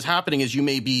necessarily know is happening is you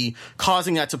may be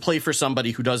causing that to play for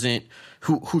somebody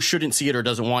who shouldn't see it or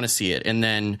doesn't want to see it. And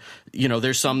then,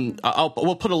 there's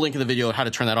we'll put a link in the video of how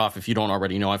to turn that off if you don't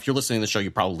already know. If you're listening to the show,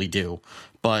 you probably do.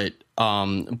 But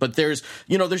there's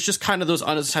just kind of those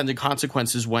unintended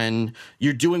consequences when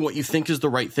you're doing what you think is the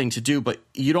right thing to do, but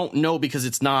you don't know because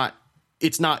it's not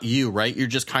you, right? You're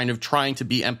just kind of trying to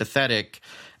be empathetic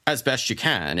as best you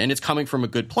can, and it's coming from a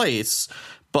good place,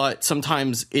 but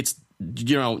sometimes it's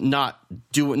not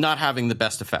having the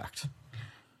best effect.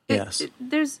 Yes,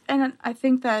 and I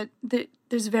think that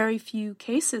there's very few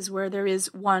cases where there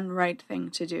is one right thing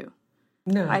to do.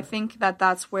 No, I think that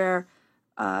that's where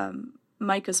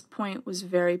Micah's point was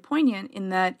very poignant, in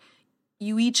that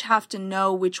you each have to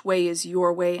know which way is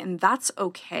your way, and that's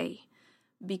okay.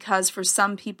 Because for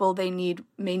some people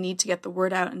may need to get the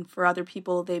word out, and for other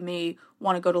people they may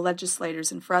want to go to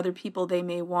legislators, and for other people they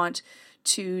may want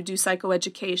to do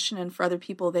psychoeducation, and for other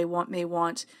people they may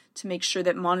want to make sure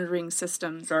that monitoring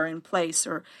systems are in place,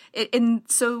 and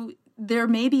so there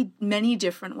may be many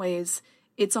different ways.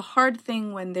 It's a hard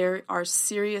thing when there are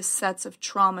serious sets of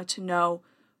trauma to know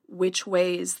which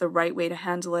way is the right way to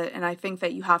handle it, and I think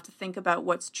that you have to think about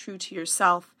what's true to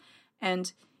yourself,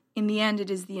 and in the end, it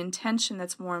is the intention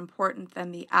that's more important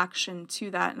than the action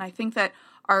to that. And I think that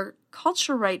our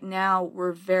culture right now,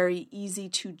 we're very easy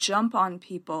to jump on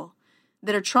people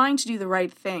that are trying to do the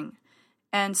right thing.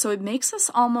 And so it makes us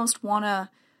almost want to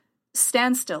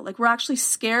stand still. Like we're actually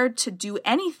scared to do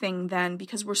anything then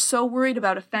because we're so worried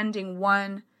about offending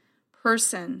one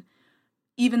person,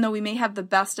 even though we may have the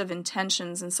best of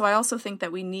intentions. And so I also think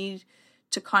that we need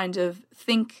to kind of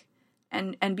think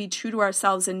and be true to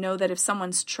ourselves and know that if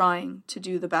someone's trying to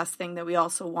do the best thing, that we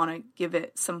also want to give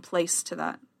it some place to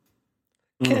that.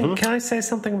 Can I say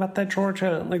something about that,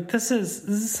 Georgia? Like this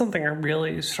is something I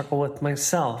really struggle with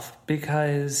myself,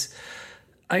 because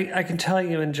I can tell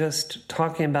you, in just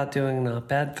talking about doing an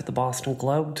op-ed for the Boston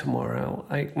Globe tomorrow,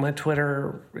 my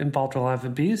Twitter involved a lot of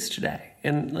abuse today.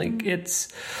 And, like, it's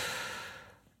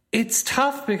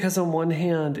tough because on one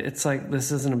hand, it's like,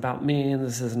 this isn't about me and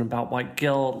this isn't about white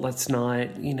guilt. Let's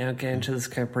not, get into this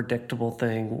kind of predictable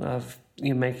thing of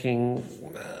making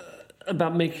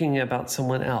it about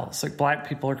someone else. Like, Black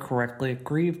people are correctly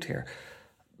aggrieved here.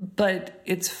 But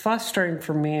it's frustrating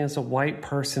for me as a white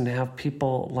person to have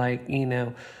people like,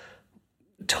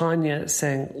 Tanya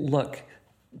saying, look,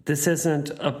 this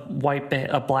isn't a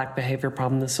Black behavior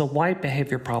problem. This is a white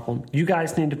behavior problem. You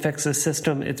guys need to fix this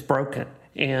system. It's broken.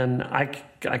 And I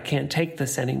can't take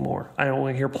this anymore. I don't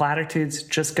want to hear platitudes.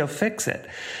 Just go fix it.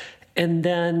 And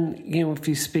then, if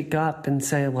you speak up and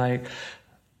say, like,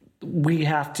 we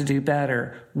have to do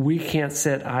better. We can't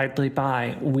sit idly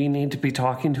by. We need to be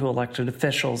talking to elected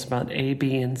officials about A,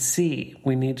 B, and C.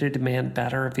 We need to demand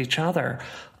better of each other.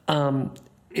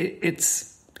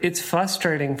 It's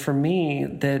frustrating for me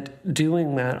that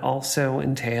doing that also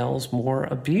entails more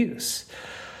abuse.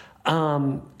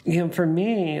 For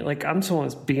me, like, I'm someone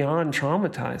who's beyond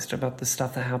traumatized about the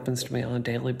stuff that happens to me on a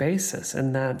daily basis.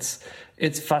 And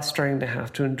it's frustrating to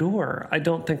have to endure. I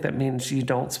don't think that means you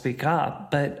don't speak up,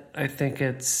 but I think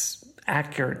it's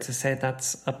accurate to say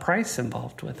that's a price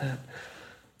involved with it.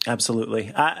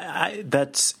 Absolutely.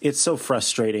 It's so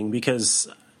frustrating because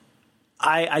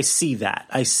I see that.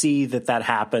 I see that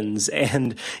happens,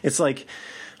 and it's like,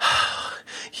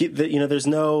 there's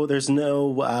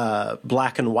no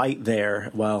black and white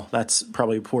there. Well, that's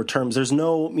probably poor terms. There's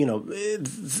no,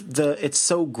 it's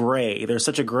so gray. There's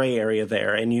such a gray area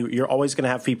there, and you're always going to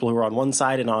have people who are on one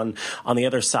side and on the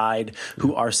other side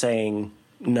who are saying,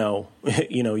 no,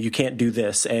 you can't do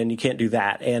this and you can't do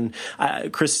that. And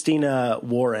Christina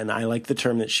Warren, I like the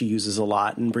term that she uses a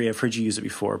lot, and Brie, I've heard you use it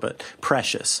before, but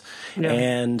precious. Yeah.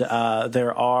 And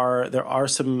there are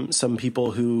some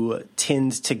people who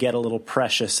tend to get a little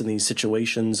precious in these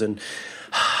situations, and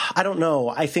I don't know.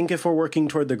 I think if we're working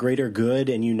toward the greater good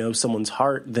and someone's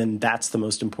heart, then that's the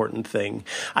most important thing.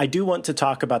 I do want to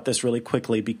talk about this really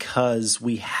quickly because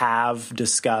we have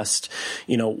discussed,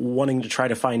 wanting to try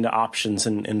to find options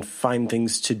and find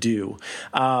things to do.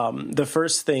 The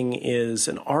first thing is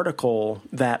an article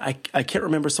that I can't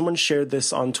remember. Someone shared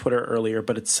this on Twitter earlier,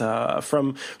 but it's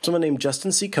from someone named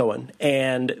Justin C. Cohen.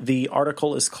 And the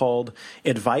article is called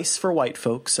Advice for White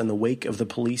Folks in the Wake of the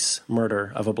Police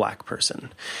Murder of a Black Person.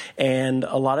 And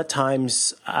a lot of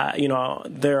times,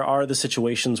 there are the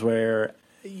situations where,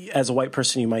 as a white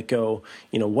person, you might go,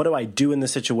 what do I do in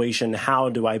this situation? How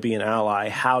do I be an ally?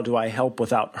 How do I help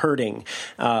without hurting?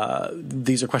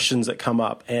 These are questions that come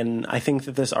up. And I think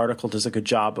that this article does a good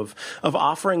job of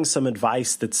offering some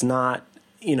advice that's not,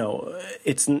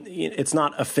 it's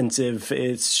not offensive.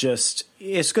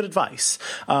 It's good advice.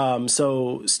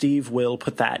 So Steve will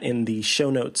put that in the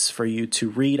show notes for you to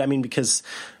read. I mean, because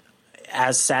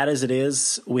as sad as it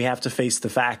is, we have to face the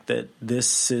fact that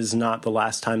this is not the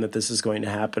last time that this is going to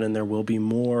happen, and there will be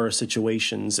more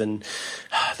situations, and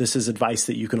this is advice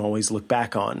that you can always look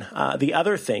back on. The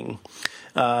other thing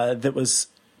that was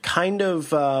kind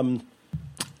of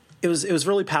it was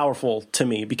really powerful to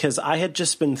me, because I had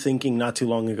just been thinking not too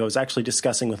long ago, I was actually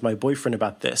discussing with my boyfriend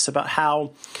about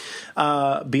how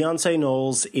Beyonce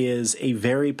Knowles is a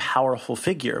very powerful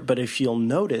figure, but if you'll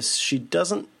notice,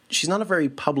 she's not a very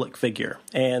public figure.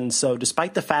 And so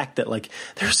despite the fact that, like,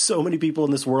 there's so many people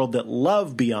in this world that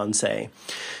love Beyonce,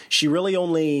 she really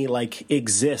only, like,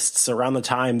 exists around the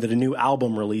time that a new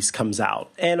album release comes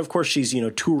out. And of course she's,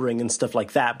 touring and stuff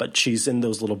like that, but she's in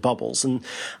those little bubbles. And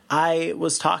I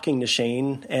was talking to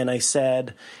Shane and I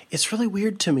said, it's really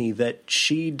weird to me that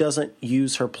she doesn't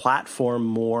use her platform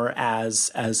more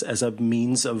as a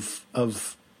means of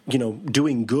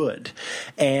doing good.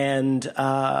 And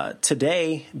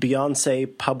today,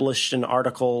 Beyonce published an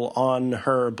article on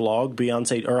her blog,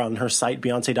 on her site,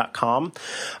 Beyonce.com,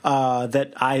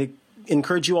 that I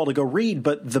encourage you all to go read.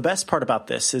 But the best part about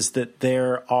this is that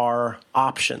there are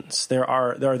options. There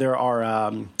are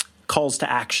calls to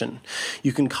action.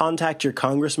 You can contact your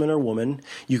congressman or woman.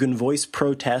 You can voice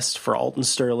protest for Alton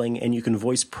Sterling, and you can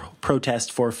voice protest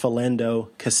for Philando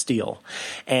Castile.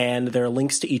 And there are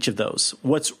links to each of those.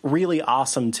 What's really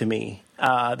awesome to me,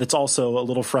 that's also a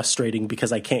little frustrating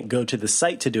because I can't go to the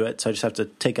site to do it, so I just have to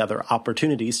take other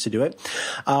opportunities to do it,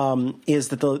 is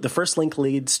that the first link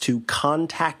leads to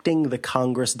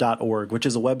contactingthecongress.org, which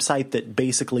is a website that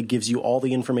basically gives you all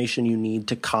the information you need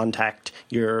to contact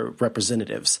your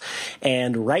representatives.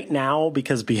 And right now,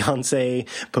 because Beyonce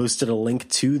posted a link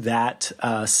to that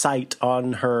site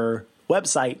on her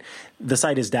website, the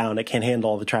site is down. It can't handle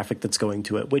all the traffic that's going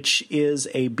to it, which is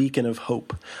a beacon of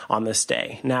hope on this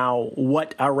day. Now,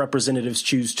 what our representatives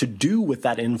choose to do with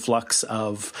that influx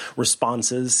of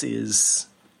responses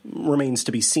remains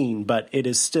to be seen, but it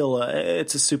is still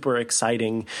it's a super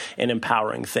exciting and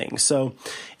empowering thing. So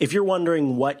if you're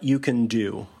wondering what you can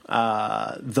do,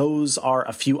 those are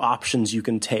a few options you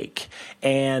can take.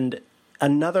 And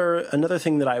another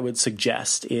thing that I would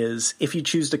suggest is if you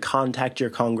choose to contact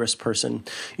your congressperson,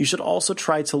 you should also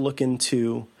try to look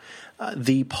into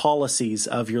the policies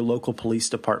of your local police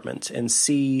department and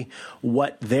see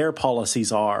what their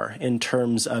policies are in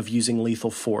terms of using lethal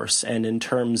force and in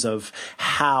terms of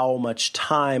how much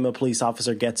time a police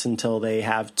officer gets until they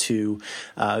have to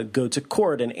go to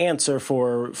court and answer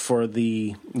for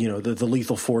the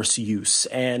lethal force use.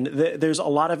 And there's a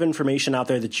lot of information out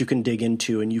there that you can dig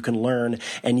into and you can learn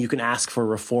and you can ask for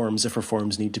reforms if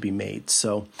reforms need to be made.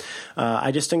 So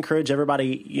I just encourage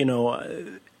everybody,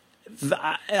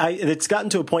 it's gotten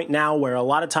to a point now where a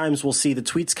lot of times we'll see the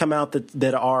tweets come out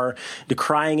that are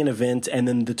decrying an event, and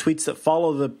then the tweets that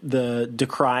follow the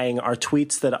decrying are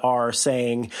tweets that are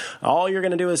saying all you're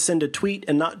going to do is send a tweet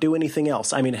and not do anything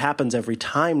else. I mean, it happens every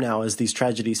time now as these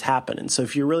tragedies happen. And so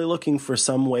if you're really looking for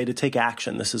some way to take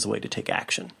action, this is a way to take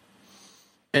action.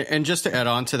 And just to add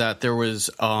on to that, there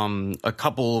was a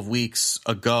couple of weeks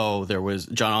ago,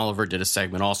 John Oliver did a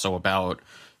segment also about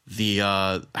the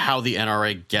how the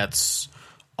NRA gets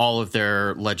all of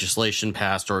their legislation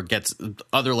passed or gets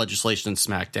other legislation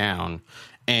smacked down.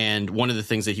 And one of the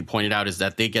things that he pointed out is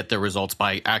that they get their results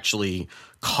by actually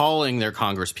calling their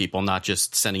congresspeople, not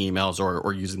just sending emails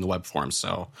or using the web form.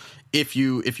 So if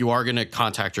you are going to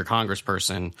contact your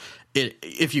congressperson,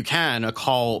 if you can, a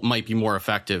call might be more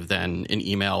effective than an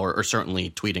email or certainly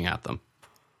tweeting at them.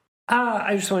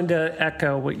 I just wanted to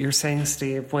echo what you're saying,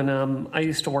 Steve. When I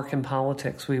used to work in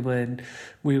politics, we would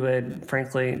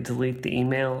frankly delete the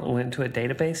email and went into a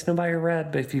database nobody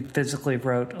read. But if you physically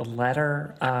wrote a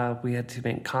letter, we had to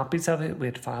make copies of it. We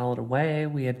had to file it away.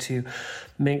 We had to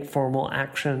make formal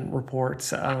action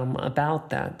reports about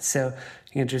that. So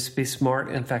you can just be smart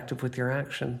and effective with your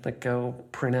action. Like go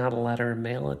print out a letter and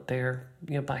mail it there,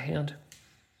 by hand.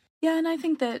 Yeah, and I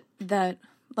think that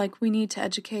we need to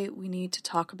educate, we need to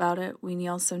talk about it, we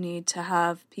also need to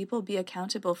have people be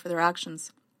accountable for their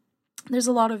actions. There's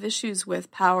a lot of issues with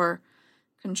power,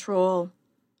 control,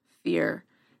 fear,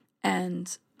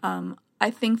 and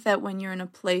I think that when you're in a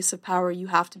place of power, you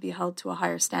have to be held to a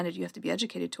higher standard, you have to be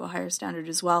educated to a higher standard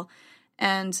as well.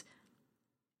 And,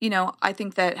 I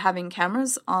think that having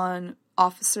cameras on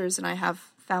officers, and I have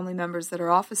family members that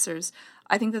are officers,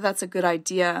 I think that that's a good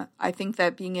idea. I think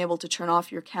that being able to turn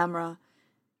off your camera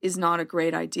is not a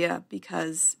great idea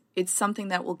because it's something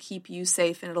that will keep you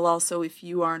safe, and it'll also, if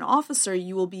you are an officer,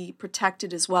 you will be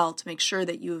protected as well to make sure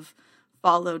that you've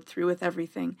followed through with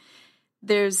everything.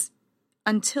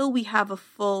 Until we have a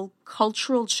full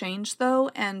cultural change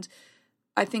though, and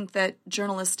I think that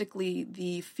journalistically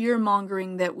the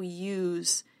fear-mongering that we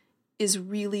use is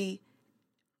really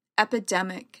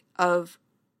epidemic of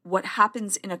what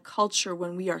happens in a culture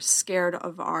when we are scared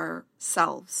of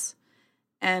ourselves.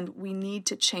 And we need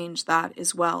to change that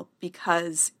as well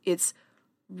because it's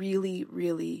really,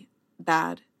 really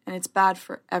bad. And it's bad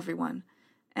for everyone.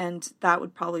 And that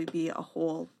would probably be a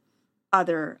whole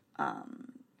other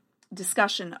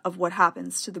discussion of what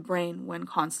happens to the brain when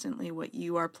constantly what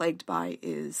you are plagued by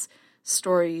is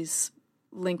stories,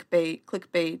 link bait,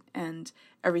 clickbait, and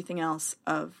everything else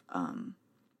of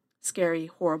scary,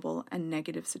 horrible, and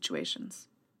negative situations.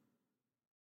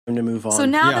 To move on. So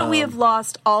now that we have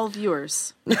lost all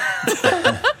viewers, all of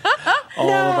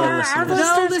our listeners,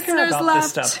 no listeners left.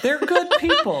 Stuff. They're good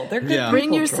people. They're good people.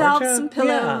 Bring yourself Georgia. some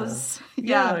pillows.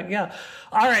 Yeah.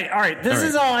 All right. This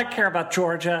is all I care about,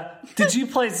 Georgia. Did you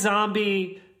play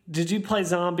Zombies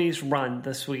Run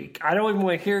this week? I don't even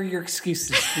want to hear your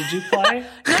excuses. Did you play?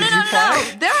 No.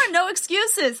 There are no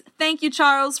excuses. Thank you,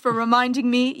 Charles, for reminding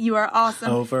me. You are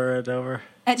awesome. Over and over.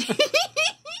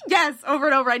 Yes, over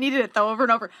and over. I needed it, though, over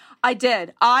and over. I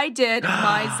did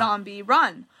my zombie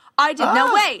run. I did.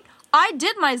 Now, wait. I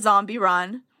did my zombie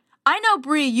run. I know,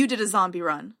 Bree, you did a zombie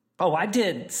run. Oh, I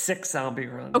did 6 zombie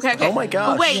runs. Okay. Oh, my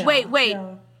gosh. Wait.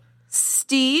 Yeah.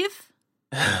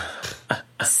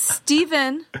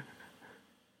 Steven.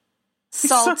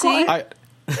 Salty.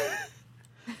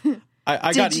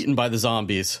 I got eaten by the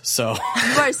zombies, so.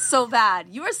 You are so bad.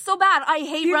 I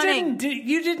hate running.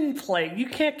 You didn't play. You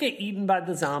can't get eaten by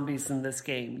the zombies in this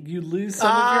game. You lose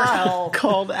some of your health.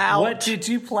 Called out. What, did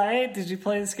you play? Did you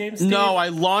play this game, Steve? No, I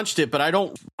launched it, but I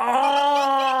don't.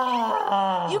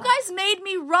 Oh! You guys made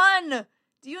me run.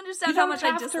 Do you understand how much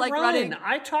I dislike running?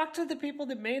 I talked to the people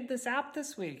that made this app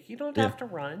this week. You don't have to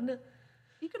run.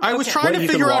 I was trying to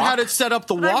figure out how to set up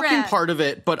the walking part of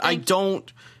it, but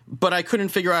But I couldn't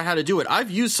figure out how to do it.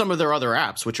 I've used some of their other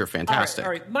apps, which are fantastic.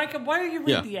 All right. Micah, why don't you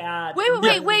read the ad? Wait.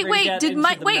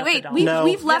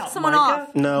 We've left someone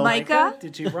off. No. Micah?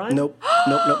 Did you run? Nope.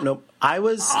 I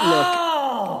was,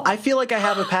 look, I feel like I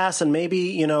have a pass, and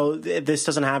maybe, this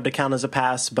doesn't have to count as a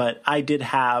pass, but I did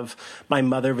have my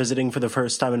mother visiting for the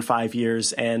first time in 5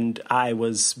 years, and I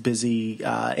was busy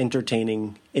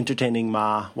entertaining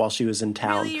Ma while she was in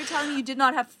town. Really? You're telling me you did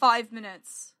not have 5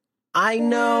 minutes? I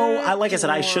know. Like I said,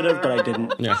 I should have, but I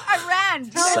didn't. Yeah. I ran. Do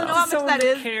you know how much that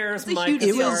is? Cares, it's a huge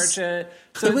deal.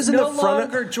 It was no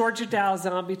longer Georgia Dow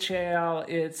Zombie Chow.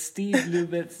 It's Steve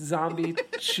Lubitz Zombie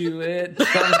Chew It.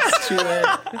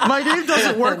 My name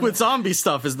doesn't work with zombie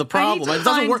stuff. Is the problem? It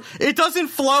doesn't work. It doesn't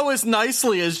flow as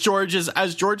nicely as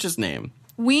George's name.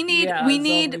 We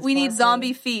need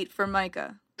zombie feet for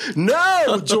Micah.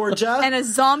 No, Georgia. And a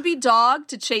zombie dog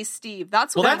to chase Steve.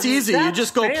 That's easy. You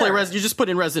just go play you just put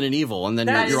in Resident Evil, and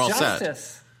then you're all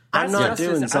set. I'm not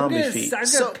doing zombie feet. I'm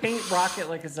going to paint Rocket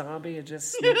like a zombie and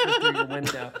just sneak it through your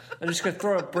window. I'm just going to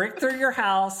throw a brick through your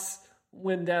house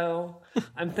window.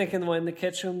 I'm thinking the one in the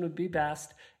kitchen would be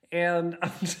best. And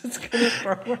I'm just going to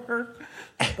throw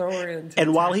her into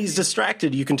And while he's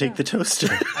distracted, you can take the toaster.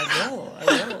 I will.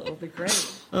 It'll be great.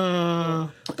 But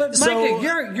Micah,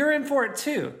 you're in for it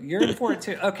too.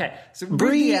 Okay, so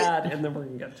read the ad, and then we're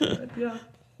going to get to it. Yeah.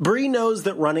 Bree knows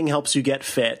that running helps you get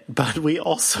fit, but we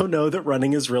also know that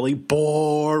running is really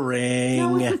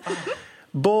boring.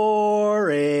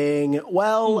 Boring.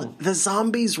 Well, the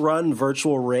Zombies Run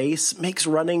virtual race makes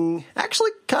running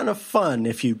actually kind of fun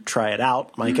if you try it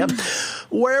out, Micah.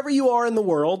 Wherever you are in the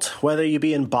world, whether you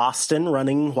be in Boston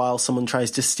running while someone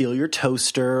tries to steal your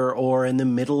toaster, or in the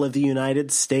middle of the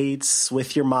United States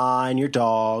with your ma and your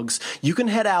dogs, you can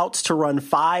head out to run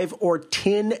 5 or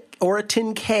 10 or a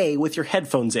 10K with your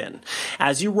headphones in.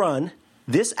 As you run,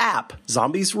 this app,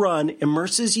 Zombies Run,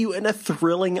 immerses you in a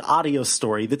thrilling audio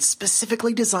story that's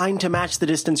specifically designed to match the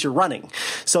distance you're running.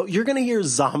 So you're going to hear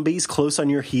zombies close on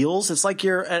your heels. It's like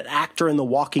you're an actor in The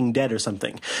Walking Dead or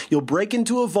something. You'll break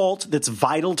into a vault that's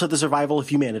vital to the survival of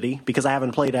humanity. Because I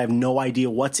haven't played, I have no idea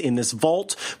what's in this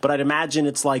vault, but I'd imagine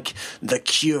it's like the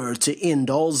cure to end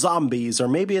all zombies. Or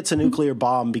maybe it's a nuclear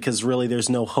bomb, because really there's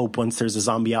no hope once there's a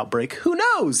zombie outbreak. Who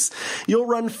knows? You'll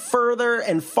run further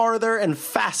and farther and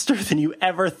faster than you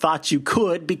ever thought you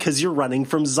could, because you're running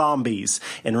from zombies.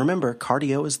 And remember,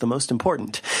 cardio is the most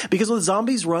important. Because with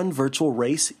Zombies Run virtual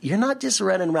race, you're not just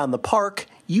running around the park,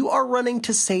 you are running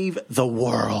to save the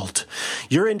world.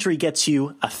 Your entry gets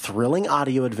you a thrilling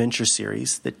audio adventure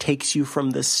series that takes you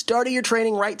from the start of your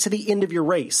training right to the end of your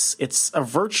race. It's a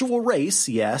virtual race,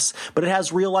 yes, but it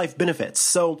has real life benefits.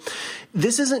 So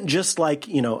this isn't just like,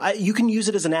 you can use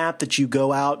it as an app that you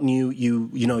go out and you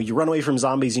run away from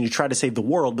zombies and you try to save the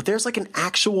world, but there's like an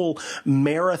actual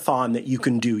marathon that you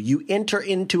can do. You enter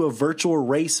into a virtual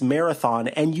race marathon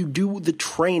and you do the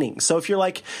training. So if you're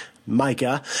like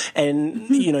Micah, and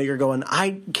you're going,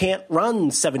 I can't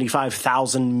run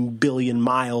 75,000 billion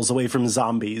miles away from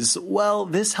zombies. Well,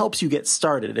 this helps you get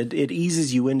started. It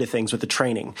eases you into things with the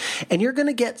training. And you're going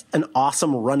to get an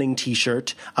awesome running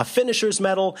t-shirt, a finisher's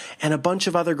medal, and a bunch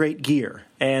of other great gear.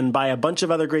 And by a bunch of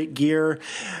other great gear,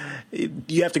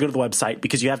 you have to go to the website,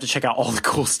 because you have to check out all the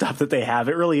cool stuff that they have.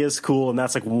 It really is cool, and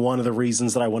that's like one of the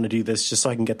reasons that I want to do this, just so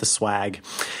I can get the swag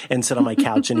and sit on my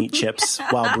couch and eat chips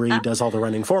while Bree does all the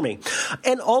running for me.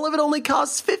 And all of it only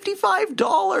costs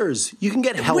 $55. You can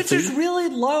get healthy. Which is really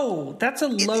low. That's a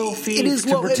low fee to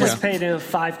participate in a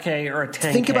 5K or a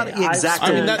 10K. Think about it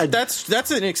exactly. I mean,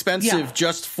 that's inexpensive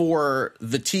just for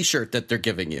the t-shirt that they're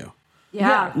giving you.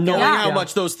 Yeah. Knowing how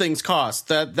much those things cost,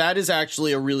 that is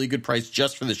actually a really good price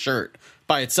just for the shirt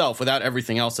by itself, without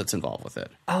everything else that's involved with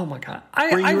it. Oh my God.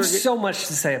 I have so much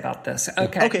to say about this.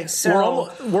 Okay.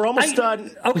 So we're almost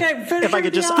done. Okay. If I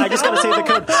could I just got to say the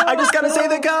code. I just got to say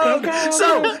the code. Okay.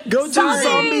 So go to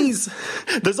Zombies.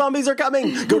 The zombies are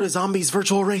coming. Go to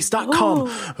zombiesvirtualrace.com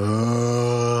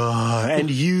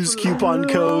and use coupon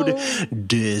code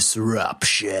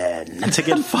DISRUPTION to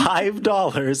get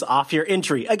 $5 off your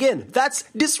entry. Again, that's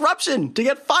disruption to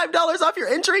get $5 off your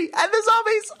entry, and the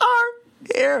zombies are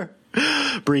here.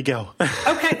 Bree, go.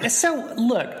 Okay, so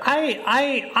look,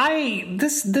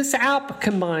 this app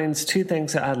combines two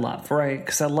things that I love, right?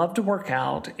 Because I love to work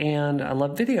out and I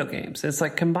love video games. It's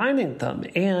like combining them,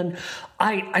 and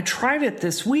I tried it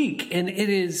this week, and it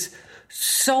is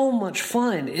so much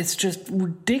fun. It's just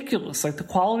ridiculous. Like, the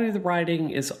quality of the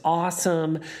writing is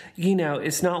awesome.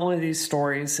 It's not one of these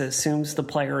stories that assumes the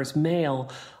player is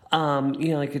male.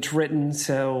 Like it's written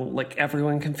so like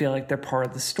everyone can feel like they're part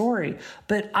of the story.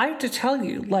 But I have to tell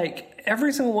you, like,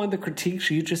 every single one of the critiques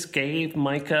you just gave,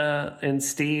 Micah and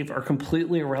Steve, are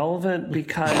completely irrelevant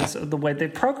because of the way they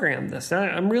programmed this.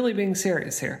 I'm really being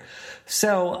serious here.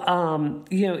 So,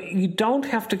 you don't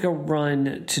have to go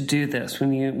run to do this.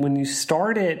 When you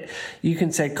start it, you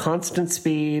can say constant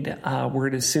speed, where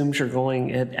it assumes you're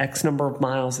going at X number of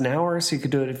miles an hour. So you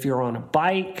could do it if you're on a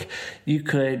bike. You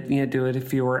could, do it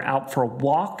if you were out for a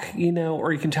walk,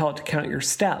 or you can tell it to count your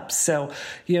steps. So,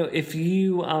 if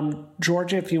you,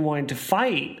 Georgia, if you wanted to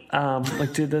fight,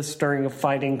 like do this during a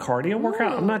fighting cardio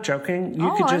workout, I'm not joking.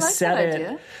 You could just set it.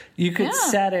 Idea. You could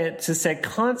set it to say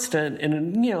constant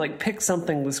and, like pick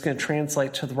something that's going to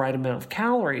translate to the right amount of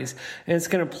calories, and it's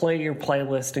going to play your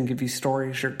playlist and give you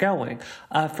stories you're going.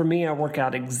 For me, I work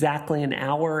out exactly an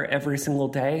hour every single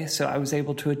day, so I was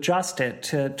able to adjust it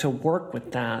to work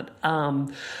with that.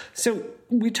 So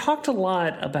we talked a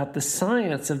lot about the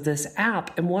science of this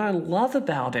app, and what I love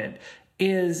about it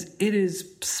is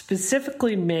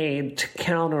specifically made to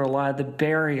counter a lot of the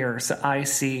barriers I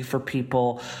see for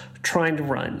people trying to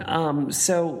run.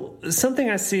 So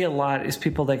something I see a lot is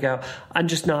people that go, I'm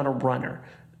just not a runner.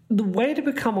 The way to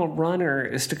become a runner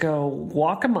is to go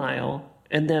walk a mile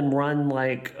and then run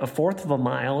like a fourth of a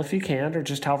mile if you can, or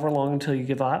just however long until you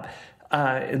give up.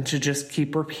 And to just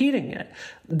keep repeating it.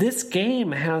 This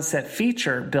game has that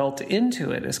feature built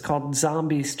into it. It's called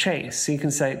Zombies Chase. So you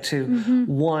can say it to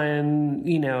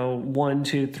 1,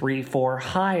 2, 3, 4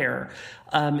 higher.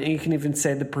 And you can even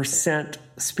say the percent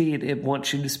speed it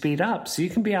wants you to speed up. So you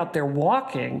can be out there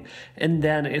walking, and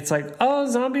then it's like, oh,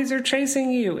 zombies are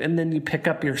chasing you. And then you pick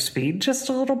up your speed just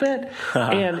a little bit,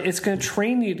 and it's going to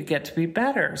train you to get to be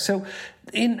better. So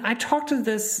I talked to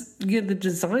the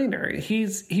designer.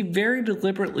 He very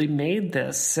deliberately made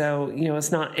this so,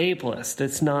 it's not ableist.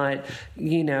 It's not,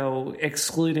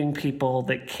 excluding people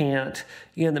that can't,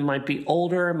 that might be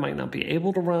older, might not be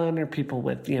able to run, or people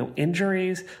with,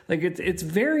 injuries. Like it's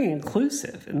very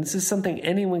inclusive. And this is something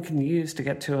anyone can use to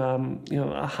get to,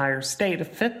 a higher state of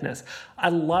fitness. I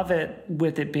love it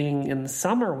with it being in the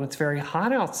summer when it's very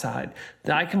hot outside,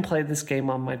 that I can play this game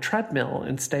on my treadmill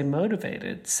and stay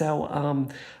motivated. So,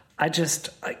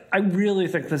 I really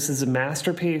think this is a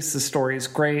masterpiece. The story is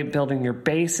great. Building your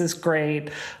base is great.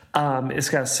 It's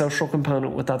got a social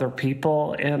component with other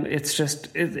people, and it's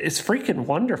freaking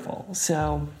wonderful.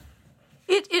 So,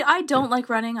 I don't like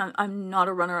running. I'm not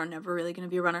a runner. I'm never really going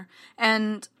to be a runner.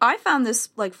 And I found this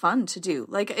like fun to do.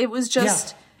 Like it was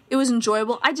just, It was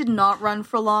enjoyable. I did not run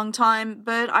for a long time,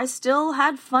 but I still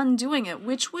had fun doing it,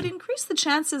 which would increase the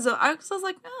chances of. I was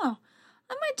like, no,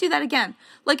 I might do that again.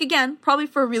 Like again, probably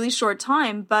for a really short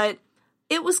time, but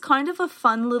it was kind of a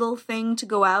fun little thing to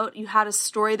go out. You had a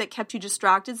story that kept you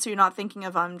distracted, so you're not thinking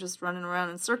of I'm just running around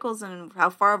in circles and how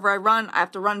far ever I run, I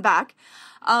have to run back.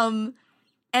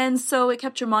 And so it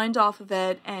kept your mind off of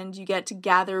it, and you get to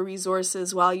gather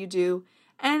resources while you do.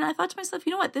 And I thought to myself,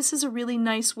 you know what, this is a really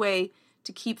nice way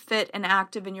to keep fit and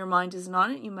active, and your mind isn't on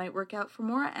it. You might work out for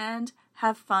more and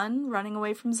have fun running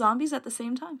away from zombies at the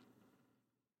same time.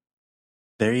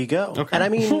 There you go. Okay. And I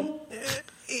mean,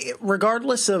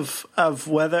 regardless of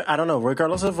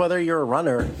whether you're a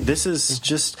runner, this is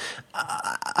just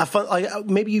a fun, like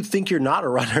maybe you think you're not a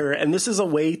runner, and this is a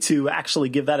way to actually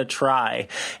give that a try.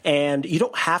 And you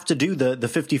don't have to do the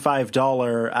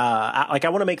 $55. Like I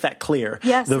want to make that clear.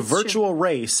 Yes, the virtual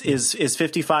race is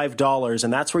 $55,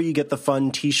 and that's where you get the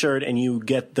fun T-shirt and you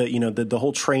get the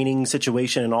whole training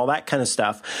situation and all that kind of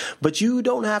stuff. But you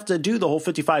don't have to do the whole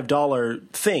 $55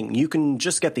 thing. You can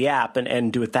just get the app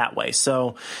and do it that way.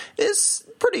 So it's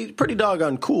pretty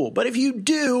doggone cool. But if you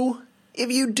do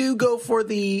go for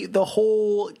the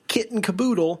whole kit and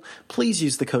caboodle, please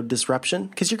use the code Disruption,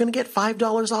 because you're going to get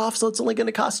 $5 off, so it's only going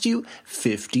to cost you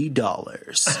 $50.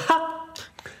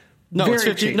 No, it's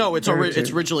 $50. No, it's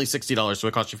originally $60, so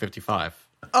it cost you $55.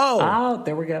 Oh,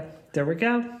 there we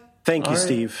go. Thank you,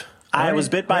 Steve. I was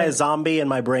bit by a zombie, and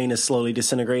my brain is slowly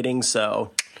disintegrating.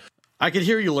 So I could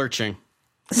hear you lurching.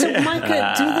 So,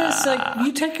 Micah, do this. Like,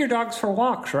 you take your dogs for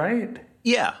walks, right?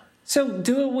 Yeah. So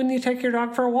do it when you take your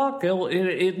dog for a walk.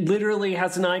 It literally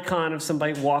has an icon of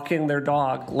somebody walking their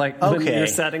dog, like when you're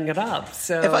setting it up.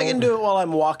 So if I can do it while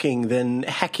I'm walking, then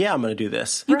heck yeah, I'm going to do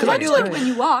this. You can do it when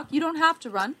you walk. You don't have to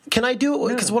run. Can I do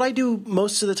it? Because what I do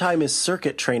most of the time is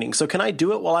circuit training. So can I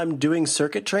do it while I'm doing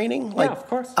circuit training? Like of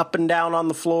course. Up and down on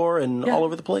the floor and all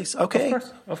over the place? Okay.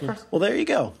 Of course. Well, there you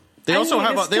go. They also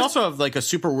have like a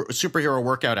superhero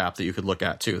workout app that you could look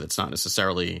at too. That's not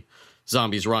necessarily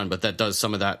Zombies Run, but that does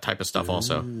some of that type of stuff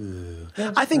also.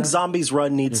 I think Zombies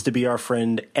Run needs to be our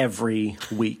friend every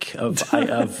week of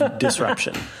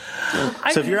disruption.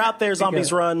 So if you're out there,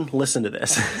 Zombies Run, listen to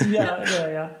this.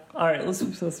 Yeah. All right, let's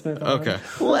move on. Okay.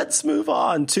 Let's move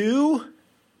on to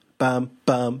bum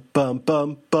bum bum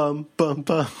bum bum bum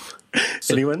bum.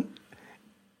 Anyone?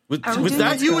 Was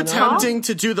that you attempting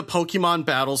to do the Pokemon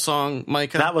battle song,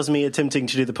 Micah? That was me attempting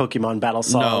to do the Pokemon battle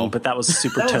song, but that was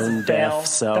super tone deaf.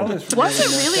 So was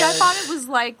it really? I thought it was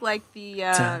like the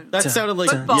that sounded like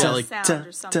football like sound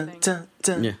or something.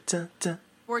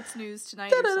 Sports news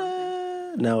tonight or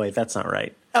something. No, wait, that's not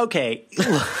right. Okay.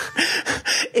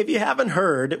 If you haven't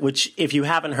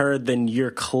heard, then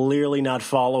you're clearly not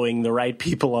following the right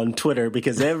people on Twitter,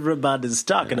 because everybody's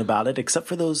talking about it, except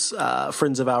for those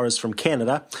friends of ours from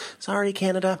Canada. Sorry,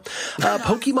 Canada.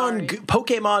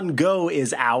 Pokemon Go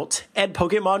is out, and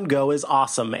Pokemon Go is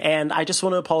awesome. And I just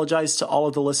want to apologize to all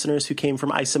of the listeners who came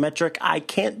from Isometric. I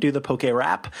can't do the Poke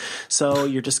Rap, so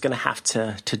you're just going to have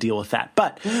to deal with that.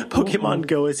 But Pokemon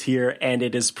Go is here, and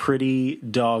it is pretty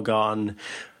doggone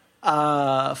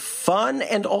fun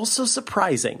and also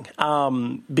surprising.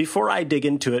 Before I dig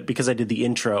into it, because I did the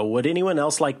intro, would anyone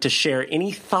else like to share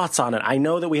any thoughts on it? I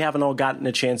know that we haven't all gotten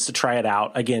a chance to try it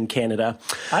out. Again, Canada.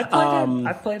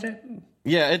 I've played it.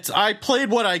 Yeah, I played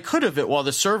what I could of it while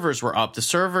the servers were up.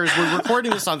 We're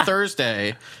recording this on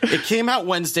Thursday. It came out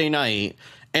Wednesday night,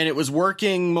 and it was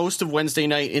working most of Wednesday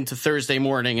night into Thursday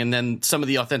morning, and then some of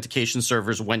the authentication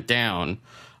servers went down.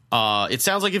 It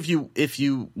sounds like if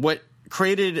you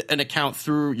created an account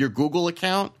through your Google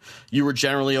account, you were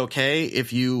generally okay.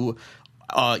 If you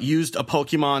used a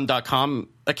Pokemon.com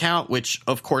account, which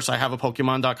of course I have a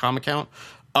Pokemon.com account,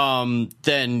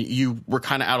 then you were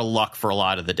kind of out of luck for a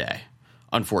lot of the day.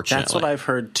 Unfortunately. That's what I've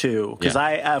heard too. Because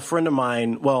a friend of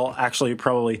mine, well, actually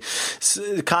probably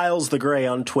Kyle's the Gray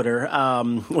on Twitter,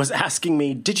 was asking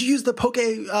me, did you use the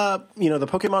the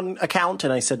Pokemon account?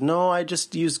 And I said, no, I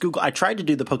just used Google. I tried to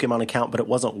do the Pokemon account, but it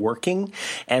wasn't working.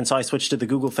 And so I switched to the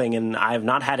Google thing, and I have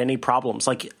not had any problems.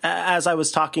 Like, as I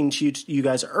was talking to you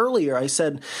guys earlier, I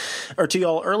said,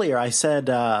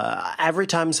 every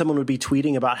time someone would be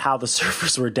tweeting about how the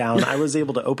servers were down, I was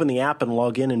able to open the app and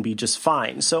log in and be just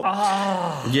fine. So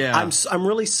yeah, I'm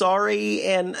really sorry,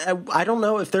 and I don't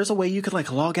know if there's a way you could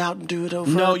like log out and do it over.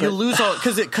 No, you lose all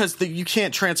because you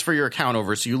can't transfer your account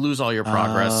over, so you lose all your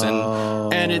progress,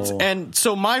 and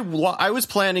so I was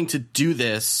planning to do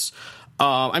this.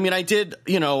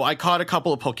 I caught a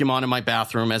couple of Pokemon in my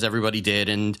bathroom, as everybody did,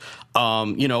 and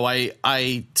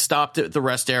I stopped at the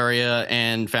rest area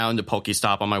and found a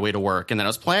Pokestop on my way to work, and then I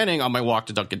was planning on my walk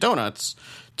to Dunkin' Donuts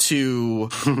to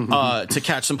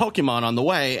catch some Pokemon on the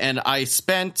way, and I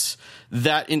spent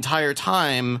that entire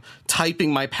time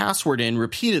typing my password in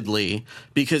repeatedly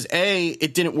because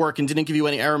it didn't work and didn't give you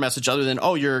any error message other than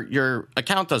your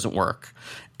account doesn't work,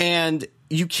 and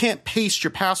you can't paste your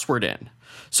password in.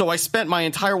 So I spent my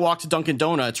entire walk to Dunkin'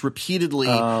 Donuts repeatedly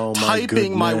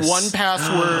typing my one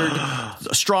password,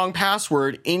 strong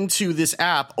password, into this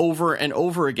app over and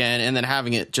over again, and then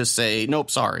having it just say, nope,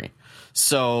 sorry.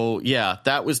 So, yeah,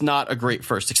 that was not a great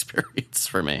first experience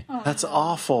for me. That's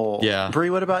awful. Yeah. Bree,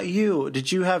 what about you?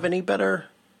 Did you have any better?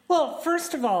 Well,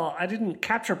 first of all, I didn't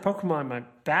capture Pokemon in my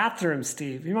bathroom,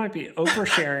 Steve. You might be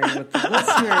oversharing with the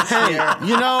listeners here.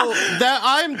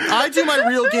 I do my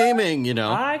real gaming,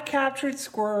 I captured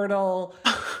Squirtle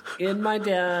in my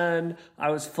den. I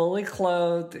was fully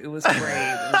clothed. It was great.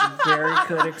 It was a very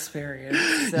good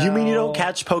experience. So, you mean you don't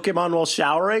catch Pokemon while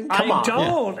showering? Come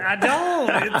on. I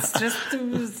don't.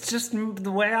 It's just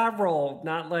the way I roll.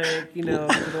 Not like,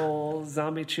 good old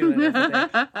zombie chewing every day.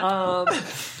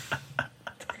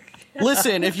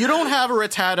 Listen, if you don't have a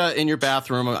Rattata in your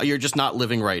bathroom, you're just not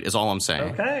living right, is all I'm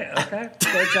saying. Okay.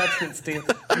 No judgment, Steve.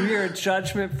 We are a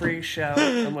judgment-free show,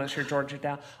 unless you're Georgia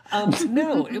Dow.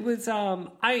 No, it was, I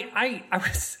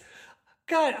was,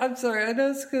 God, I'm sorry, I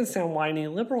know it's going to sound whiny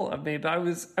liberal of me, but I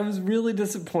was really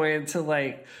disappointed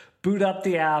to, boot up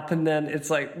the app, and then it's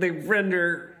they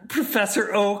render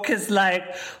Professor Oak as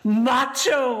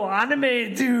macho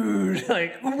anime dude,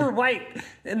 uber white,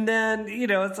 and then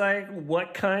it's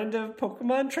what kind of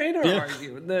Pokemon trainer are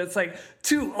you? And then it's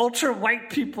two ultra white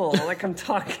people, I'm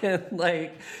talking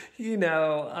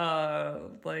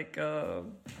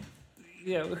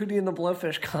Hootie and the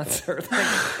Blowfish concert,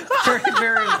 very,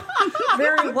 very,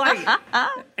 very light,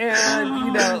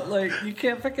 and you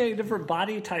can't pick any different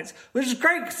body types, which is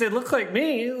great because they look like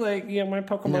me. My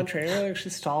Pokemon trainer,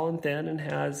 she's tall and thin and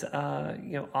has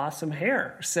awesome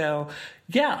hair. So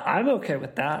yeah, I'm okay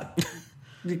with that.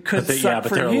 It could suck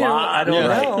for you. I don't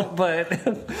know, but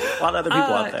a lot of other people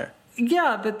out there.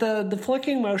 Yeah, but the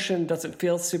flicking motion doesn't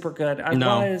feel super good. I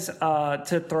was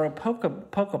to throw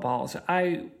Pokeballs.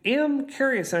 I am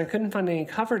curious, and I couldn't find any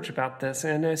coverage about this.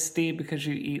 And I know, Steve, because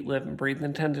you eat, live, and breathe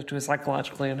Nintendo to a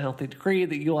psychologically unhealthy degree,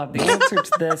 that you'll have the answer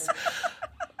to this.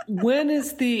 When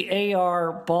is the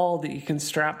AR ball that you can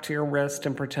strap to your wrist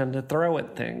and pretend to throw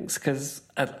at things? Because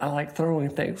I like throwing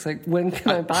things. Like, when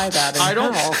can I buy that? And I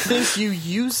don't think you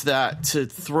use that to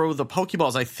throw the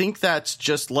Pokeballs. I think that's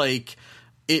just like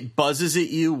it buzzes at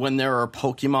you when there are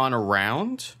Pokemon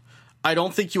around. I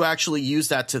don't think you actually use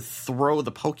that to throw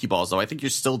the Pokeballs, though. I think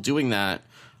you're still doing that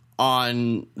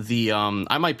on the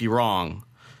I might be wrong.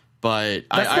 But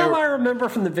that's not what I remember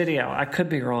from the video. I could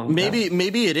be wrong.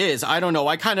 Maybe it is. I don't know.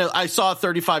 I saw a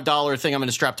 $35 thing I'm going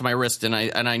to strap to my wrist, and I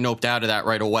noped out of that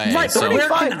right away. Right, so where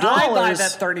can I buy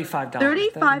that $35?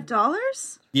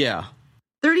 $35? Yeah.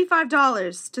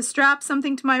 $35 to strap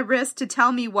something to my wrist to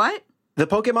tell me what? The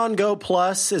Pokemon Go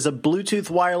Plus is a Bluetooth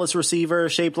wireless receiver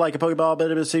shaped like a Pokeball, but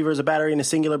the receiver is a battery and a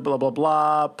singular blah, blah,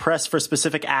 blah. Press for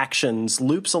specific actions.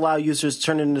 Loops allow users to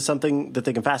turn it into something that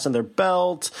they can fasten their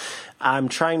belt. I'm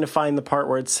trying to find the part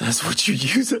where it says what you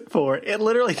use it for. It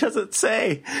literally doesn't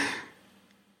say.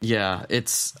 Yeah,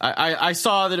 it's... I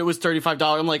saw that it was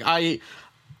 $35. I'm like, I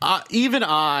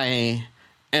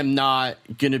am not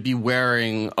going to be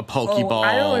wearing a Pokeball.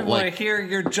 I don't even want to hear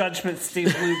your judgment, Steve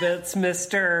Lubitz,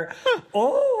 Mr.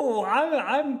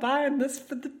 I'm buying this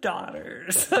for the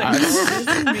daughters.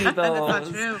 That's not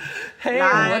true. Hey,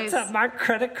 what's up? My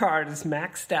credit card is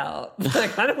maxed out.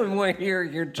 Like, I don't even want to hear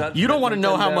your judgment. You don't want to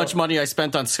know how much money I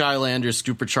spent on Skylanders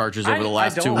Superchargers over the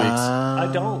last 2 weeks. I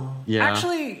don't. Yeah.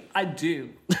 Actually, I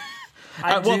do.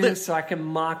 I do, so I can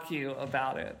mock you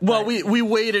about it. Well, we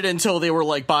waited until they were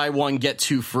like buy one, get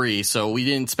two free, so we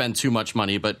didn't spend too much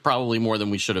money, but probably more than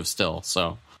we should have still,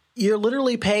 so. You're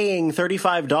literally paying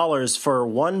 $35 for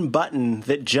one button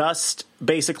that just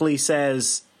basically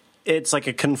says it's like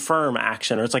a confirm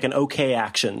action, or it's like an OK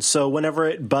action. So whenever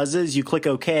it buzzes, you click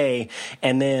OK,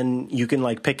 and then you can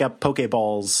like pick up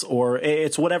Pokeballs, or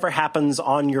it's whatever happens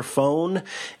on your phone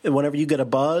whenever you get a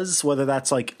buzz, whether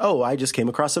that's like, oh, I just came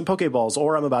across some Pokeballs,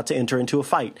 or I'm about to enter into a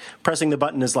fight. Pressing the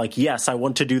button is like, yes, I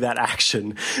want to do that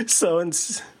action. So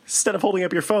instead of holding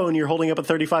up your phone, you're holding up a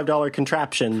 $35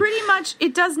 contraption. Pretty much,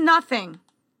 it does nothing.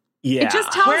 Yeah. It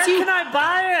just tells Where you. Where can I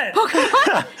buy it?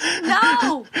 Pokemon?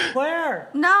 No. Where?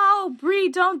 No, Bree,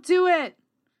 don't do it.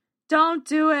 Don't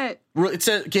do it. It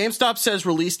says GameStop says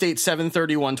release date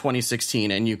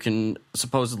 7/31/2016, and you can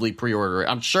supposedly pre-order it.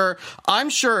 I'm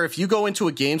sure if you go into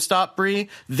a GameStop, Bree,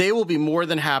 they will be more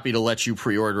than happy to let you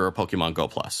pre-order a Pokemon Go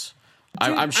Plus.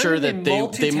 Dude, I'm sure that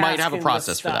they might have a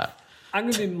process for that. I'm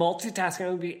going to be multitasking. I'm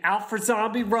going to be out for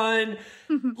zombie run,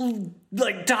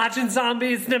 like dodging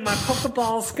zombies, and then my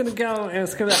Pokeball's going to go, and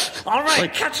it's going to, all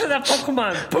right, catch that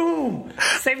Pokemon. Boom.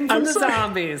 Save him from the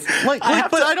zombies. But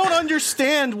I don't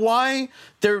understand why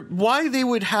they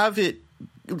would have it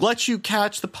let you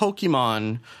catch the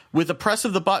Pokemon with a press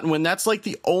of the button when that's like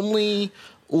the only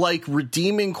like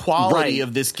redeeming quality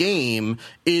of this game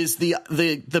is the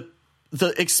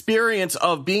experience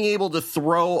of being able to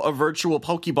throw a virtual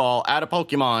Pokeball at a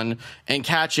Pokemon and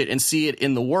catch it and see it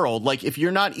in the world. Like, if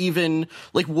you're not even,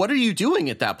 like, what are you doing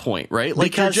at that point, right?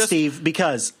 Like,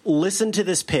 because listen to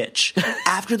this pitch.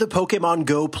 After the Pokemon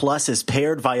Go Plus is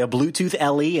paired via Bluetooth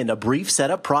LE and a brief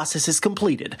setup process is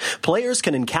completed, players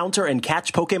can encounter and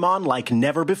catch Pokemon like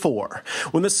never before.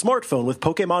 When the smartphone with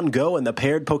Pokemon Go and the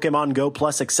paired Pokemon Go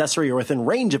Plus accessory are within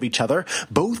range of each other,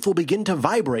 both will begin to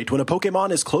vibrate when a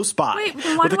Pokemon is close by. Wait,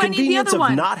 then why With the do I need the convenience other of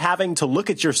one? not having to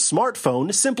look at your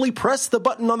smartphone, simply press the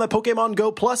button on the Pokemon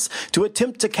Go Plus to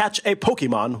attempt to catch a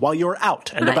Pokemon while you're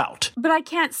out and about. But I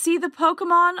can't see the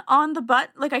Pokemon on the butt.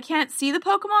 Like, I can't see the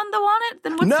Pokemon though on it.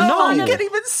 Then what's the fun you of can't it?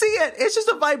 even see it. It's just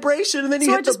a vibration, and then you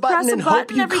So I hit the just press button a and hope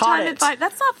button you every caught time it.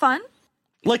 That's not fun.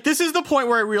 like, this is the point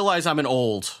where I realize I'm an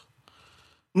old.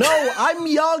 No, I'm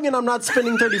young, and I'm not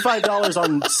spending $35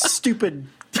 on stupid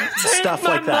stuff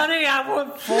like that. Money I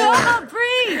want for. No,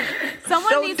 Bree.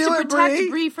 Someone Don't needs do to it, protect Bree.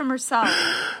 Bree from herself.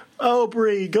 Oh,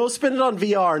 Bree, go spend it on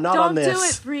VR, not Don't on this. do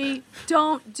it, Bree.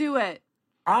 Don't do it.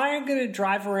 I am going to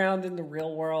drive around in the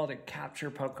real world and capture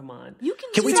Pokemon. You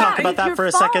can Can do we that talk about with that your for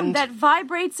a phone second? That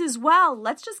vibrates as well.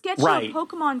 Let's just get you Right. a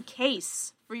Pokemon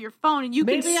case for your phone, and you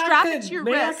Maybe can strap it to your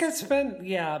maybe wrist. I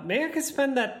could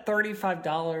spend that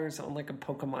 $35 on like a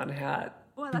Pokemon hat.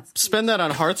 Boy, that's Spend that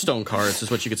on Hearthstone cards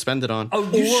is what you could spend it on. Oh,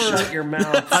 you shut your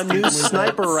mouth. A new Steve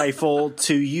sniper Lubitz. rifle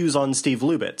to use on Steve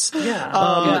Lubitz.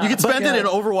 Yeah. You could spend it in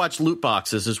Overwatch loot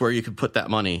boxes is where you could put that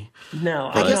money.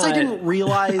 No, I guess I didn't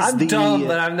realize I'm dumb,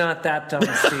 but I'm not that dumb,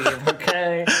 Steve.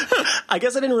 Okay. I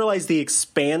guess I didn't realize the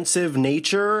expansive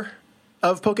nature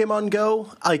of Pokemon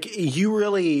Go. Like, you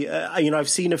really, I've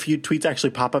seen a few tweets actually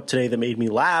pop up today that made me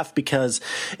laugh, because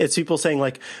it's people saying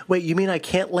like, wait, you mean I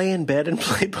can't lay in bed and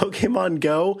play Pokemon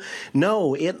Go?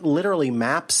 No, it literally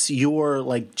maps your,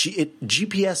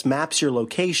 GPS maps your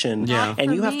location. Yeah.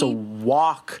 And you have to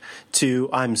walk to,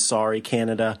 I'm sorry,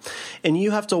 Canada, and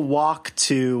you have to walk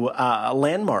to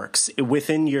landmarks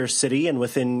within your city and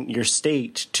within your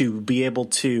state to be able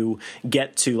to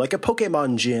get to like a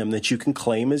Pokemon gym that you can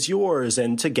claim as yours,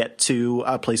 and to get to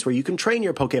a place where you can train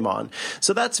your Pokemon.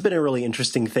 So that's been a really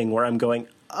interesting thing where I'm going,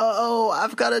 oh,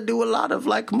 I've got to do a lot of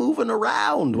like moving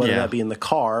around, whether that be in the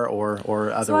car or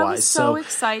otherwise. So I was so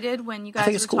excited when you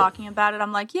guys were talking about it.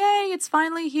 I'm like, yay, it's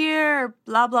finally here,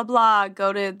 blah, blah, blah.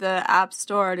 Go to the App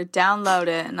Store to download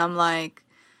it. And I'm like,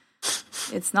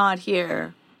 it's not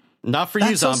here. Not for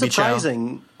you, Zombie Chow. That's so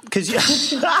surprising. Because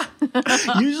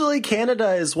usually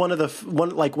Canada is one of the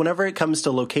whenever it comes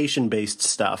to location-based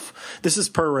stuff, this is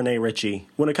per Renee Ritchie.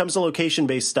 When it comes to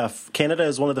location-based stuff, Canada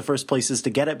is one of the first places to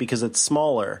get it because it's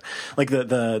smaller. Like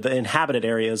the inhabited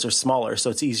areas are smaller, so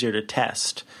it's easier to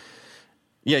test.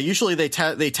 Yeah, usually they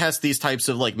test these types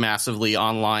of like massively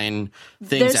online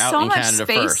things out in Canada first. There's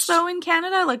so much space though in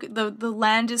Canada. Like the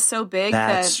land is so big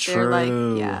that they're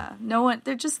true.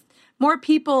 They're just. More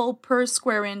people per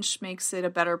square inch makes it a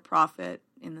better profit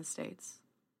in the States.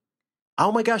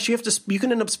 Oh my gosh, you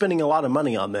can end up spending a lot of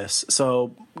money on this.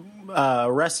 So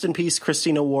rest in peace,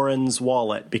 Christina Warren's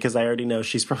wallet, because I already know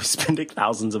she's probably spending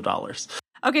thousands of dollars.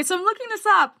 Okay, so I'm looking this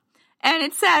up, and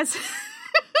it says,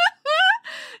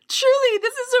 truly,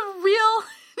 this is a real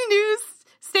news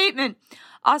statement.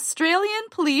 Australian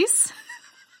police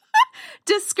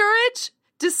discourage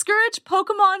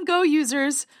Pokemon Go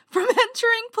users from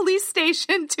entering police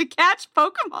station to catch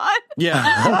Pokemon. Yeah.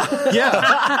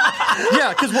 Yeah,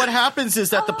 because what happens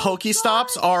is that the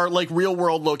Pokestops are like real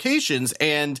world locations,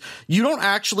 and you don't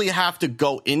actually have to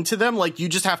go into them. Like, you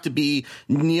just have to be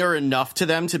near enough to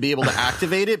them to be able to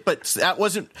activate it. But that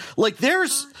wasn't like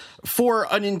there's for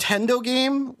a Nintendo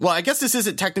game. Well, I guess this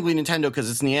isn't technically Nintendo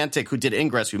because it's Niantic who did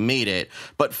Ingress who made it.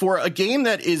 But for a game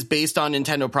that is based on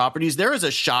Nintendo properties, there is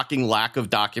a shocking lack of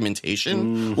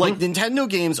documentation. Mm-hmm. Like, Nintendo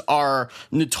games are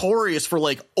notorious for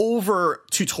like over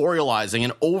tutorializing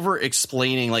and over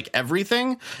explaining like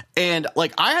everything. And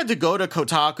like, I had to go to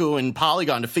Kotaku and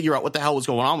Polygon to figure out what the hell was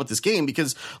going on with this game,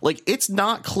 because like, it's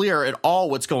not clear at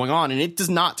all what's going on. And it does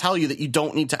not tell you that you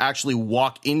don't need to actually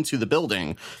walk into the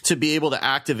building to be able to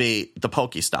activate the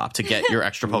Pokestop to get your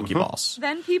extra Pokeballs.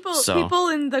 Then people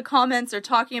in the comments are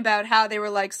talking about how they were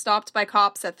like stopped by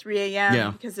cops at 3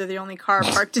 a.m. because they're the only car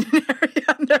parked in an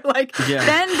area. And they're like,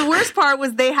 then the worst part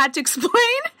was they had to explain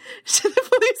to the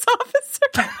police officer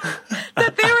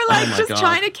that they were like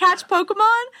trying to catch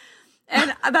Pokemon.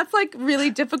 And that's like really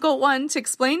difficult one to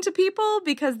explain to people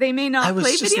because they may not play video games.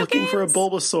 I was just looking for a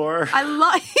Bulbasaur.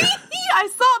 I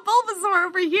saw a Bulbasaur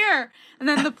over here. And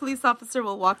then the police officer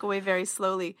will walk away very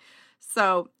slowly.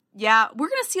 So, yeah, we're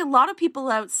going to see a lot of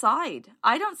people outside.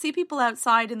 I don't see people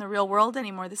outside in the real world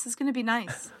anymore. This is going to be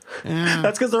nice.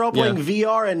 That's because they're all playing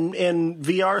VR and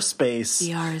VR space.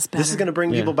 VR is better. This is going to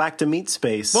bring people back to meet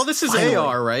space. Well, this is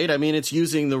AR, right? I mean, it's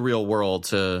using the real world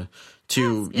to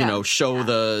show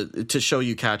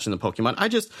you catching the Pokemon. I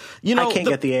can't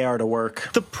get the AR to work.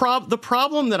 The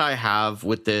problem that I have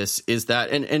with this is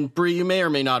that, and Bree, you may or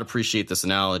may not appreciate this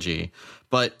analogy,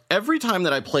 but every time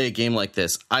that I play a game like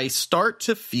this, I start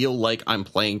to feel like I'm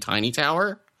playing Tiny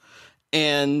Tower.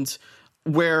 And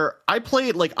where I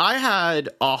played, like, I had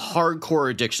a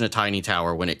hardcore addiction to Tiny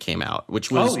Tower when it came out,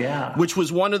 which was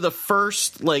one of the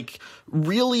first, like,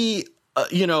 really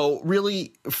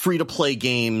free to play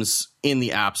games in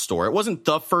the App Store. It wasn't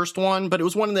the first one, but it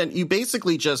was one that you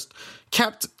basically just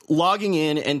kept logging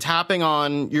in and tapping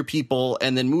on your people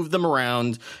and then moved them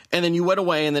around, and then you went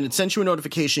away, and then it sent you a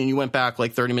notification and you went back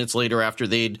like 30 minutes later after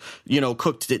they'd,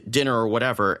 cooked dinner or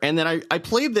whatever. And then I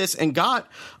played this and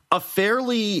got a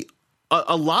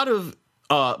lot of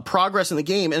progress in the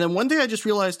game. And then one day I just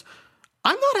realized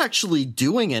I'm not actually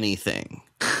doing anything.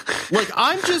 Like,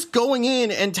 I'm just going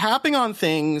in and tapping on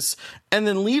things and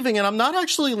then leaving, and I'm not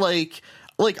actually like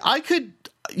I could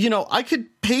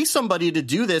pay somebody to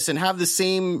do this and have the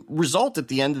same result at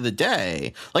the end of the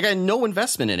day. Like, I had no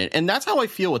investment in it. And that's how I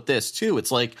feel with this too.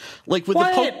 It's like with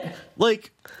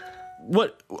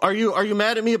what are you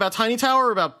mad at me about Tiny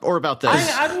Tower or about this?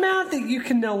 I'm mad that you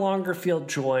can no longer feel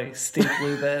joy, Steve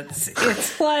Lubitz.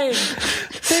 It's like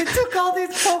they took all these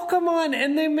Pokemon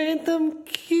and they made them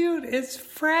cute as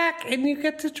frack, and you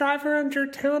get to drive around your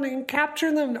town and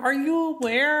capture them. Are you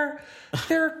aware?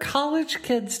 There are college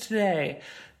kids today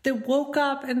that woke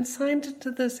up and signed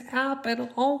into this app and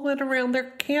all went around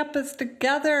their campus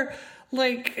together,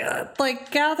 like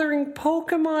gathering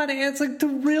Pokemon. And it's like the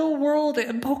real world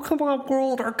and Pokemon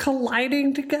world are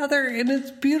colliding together, and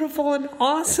it's beautiful and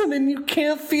awesome, and you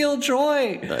can't feel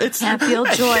joy. Can't feel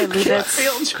joy,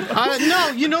 Levis. No,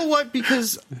 you know what?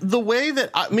 Because the way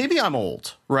that maybe I'm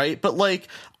old, right? But like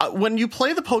when you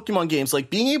play the Pokemon games, like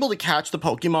being able to catch the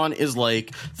Pokemon is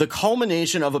like the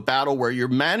culmination of a battle where you're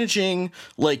managing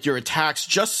like your attacks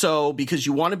just so, because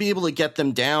you want to be able to get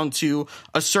them down to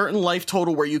a certain life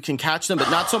total where you can catch them,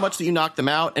 but not so much that you knock them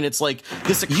out. And it's like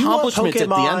this accomplishment at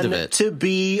the end of it. To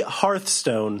be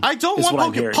Hearthstone. I don't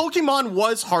want Pokemon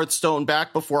was Hearthstone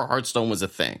back before Hearthstone was a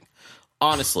thing.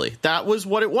 Honestly, that was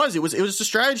what it was. It was a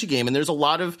strategy game, and there's a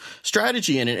lot of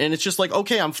strategy in it. And it's just like,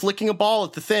 okay, I'm flicking a ball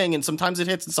at the thing, and sometimes it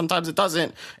hits and sometimes it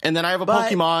doesn't. And then I have a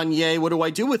Pokemon, yay, what do I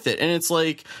do with it? And it's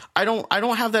like, I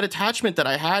don't have that attachment that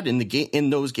I had in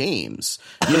those games.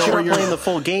 You're not playing the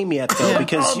full game yet, though,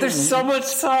 because there's so much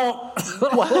salt.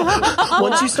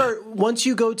 once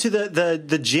you go to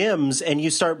the gyms and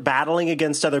you start battling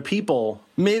against other people,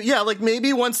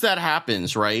 maybe once that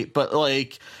happens, right? But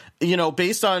like, you know,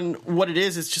 based on what it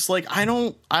is, it's just like I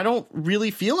don't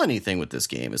really feel anything with this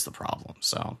game is the problem.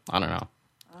 So I don't know.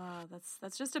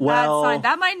 That's just a bad sign.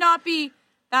 That might not be.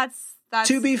 That's.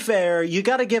 To be fair, you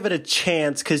got to give it a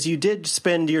chance because you did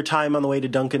spend your time on the way to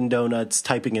Dunkin' Donuts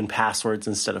typing in passwords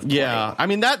instead of playing. Yeah, I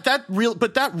mean that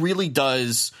really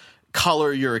does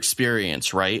color your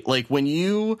experience, right? Like when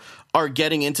you are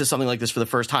getting into something like this for the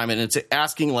first time and it's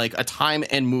asking like a time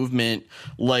and movement,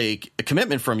 like a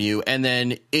commitment from you, and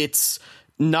then it's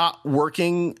not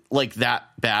working like that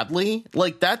badly,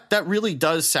 like that really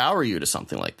does sour you to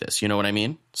something like this. You know what I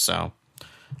mean? So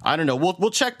I don't know.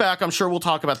 We'll check back. I'm sure we'll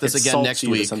talk about this again next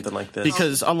week. Something like this.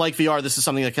 Because unlike VR, this is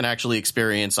something that can actually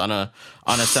experience on a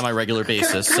semi-regular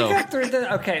basis. So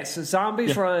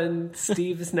Zombies Run,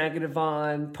 Steve is negative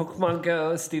on. Pokemon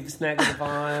Go, Steve is negative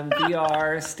on.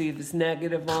 VR, Steve is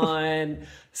negative on.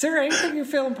 Is there anything you're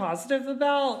feeling positive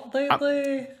about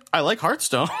lately? I like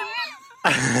Hearthstone.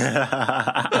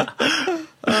 I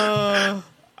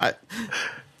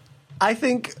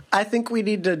think we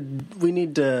need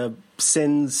to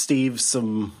send Steve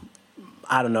some,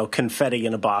 I don't know, confetti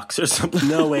in a box or something.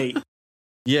 No, wait.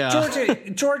 Yeah.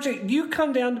 Georgia, you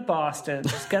come down to Boston.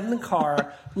 Just get in the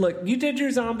car. Look, you did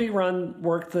your zombie run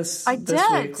work this week.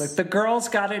 Like the girls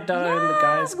got it done. Yeah, the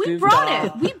guys we brought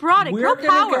it.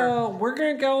 We're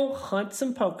gonna go hunt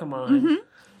some Pokemon. Mm-hmm.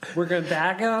 We're gonna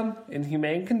bag them in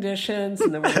humane conditions,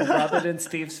 and then we're gonna rub it in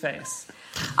Steve's face.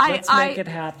 Let's make it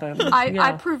happen.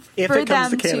 I prefer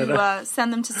them to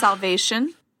send them to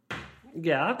Salvation.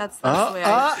 Yeah, that's the way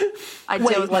I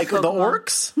deal with like the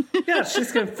orcs. Yeah,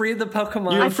 she's gonna free the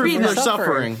Pokemon. You're free from their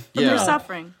suffering. From their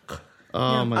suffering.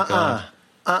 Oh my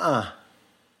god.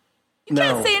 You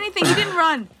can't say anything. You didn't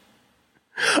run.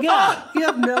 Yeah, you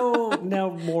have no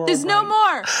moral. There's no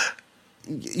more.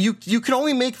 You can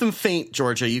only make them faint,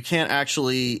 Georgia. You can't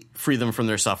actually free them from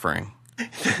their suffering.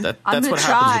 That's what happens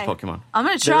with Pokemon. I'm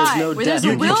gonna try. Where there's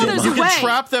a will, there's a way. You can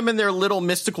trap them in their little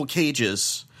mystical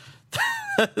cages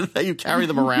that you carry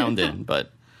them around in.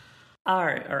 But all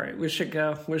right, we should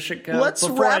go. Let's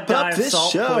wrap up this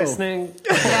show. Poisoning.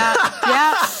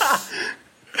 Yeah.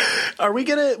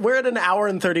 We're at an hour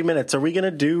and 30 minutes. Are we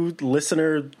gonna do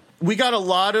listener? We got a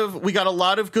lot of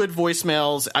good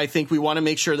voicemails. I think we want to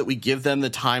make sure that we give them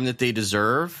the time that they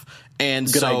deserve.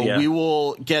 And good idea. We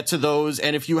will get to those.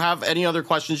 And if you have any other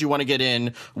questions you want to get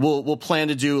in, we'll plan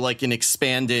to do like an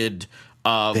expanded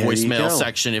voicemail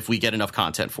section if we get enough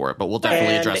content for it. But we'll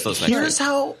definitely address those next week.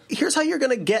 Here's how you're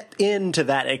going to get into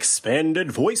that expanded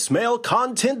voicemail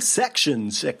content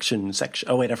section.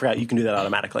 Oh, wait, I forgot. You can do that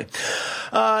automatically.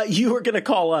 You are going to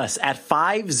call us at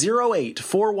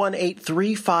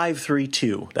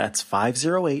 508-418-3532. That's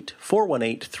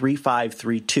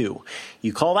 508-418-3532.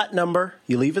 You call that number,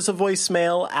 you leave us a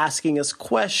voicemail asking us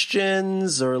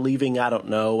questions or leaving, I don't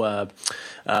know,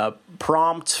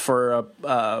 prompt for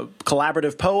a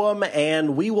collaborative poem,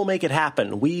 and we will make it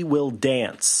happen. We will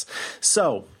dance.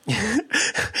 So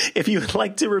if you would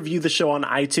like to review the show on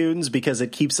iTunes because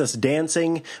it keeps us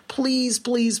dancing, please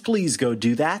go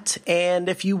do that. And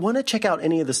if you want to check out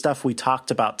any of the stuff we talked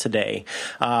about today,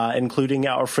 including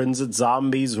our friends at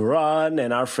Zombies Run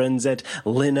and our friends at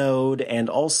Linode, and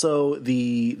also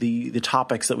the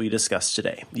topics that we discussed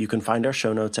today, you can find our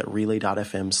show notes at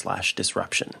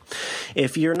relay.fm/disruption.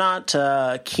 If you're not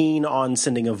keen on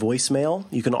sending a voicemail,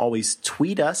 you can always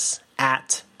tweet us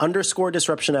at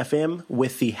 _DisruptionFM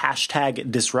with the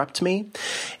hashtag DisruptMe.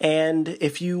 And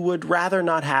if you would rather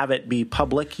not have it be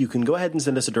public, you can go ahead and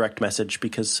send us a direct message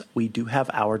because we do have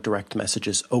our direct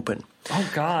messages open.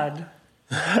 Oh, God.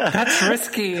 That's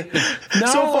risky. No.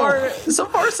 So far,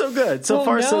 so good. So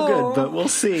good, but we'll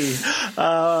see.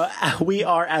 We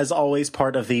are, as always,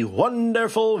 part of the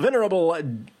wonderful, venerable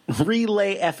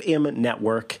Relay FM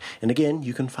network. And again,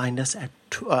 you can find us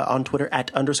on Twitter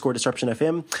at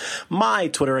 _DisruptionFM. My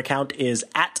Twitter account is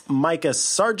at Micah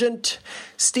Sargent.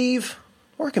 Steve,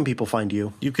 where can people find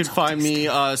you? You can find me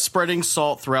spreading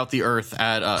salt throughout the earth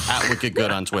at Wicked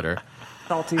Good on Twitter.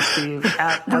 Salty Steve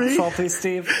at Salty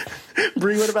Steve.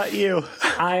 Bree, what about you?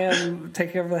 I am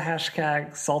taking over the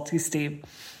hashtag Salty Steve.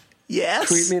 Yes.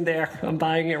 Tweet me there. I'm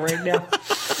buying it right now.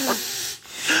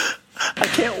 I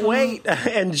can't wait.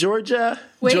 And Georgia.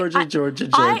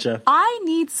 I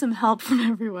need some help from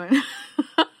everyone.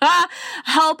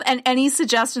 Help and any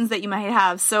suggestions that you might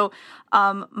have. So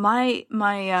my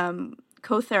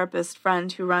co-therapist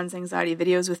friend who runs anxiety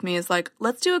videos with me is like,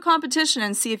 let's do a competition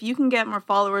and see if you can get more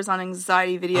followers on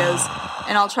anxiety videos,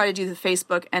 and I'll try to do the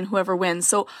Facebook, and whoever wins.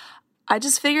 So I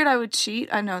just figured I would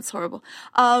cheat. I know it's horrible.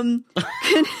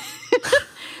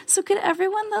 So could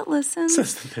everyone that listens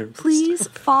please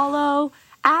follow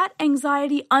at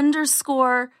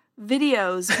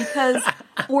 @anxiety_videos, because,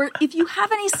 or if you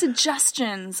have any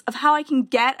suggestions of how I can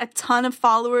get a ton of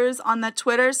followers on that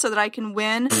Twitter so that I can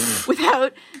win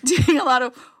without doing a lot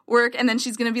of work, and then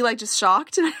she's going to be like just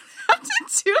shocked and I don't have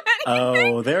to do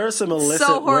anything. Oh, there are some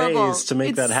illicit ways to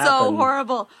make that happen. It's so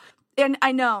horrible. And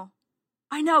I know.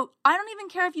 I don't even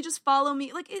care if you just follow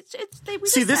me. Like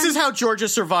this is how Georgia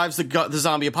survives the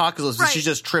zombie apocalypse. Right. She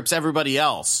just trips everybody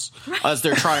else as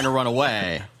they're trying to run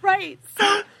away. Right.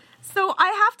 So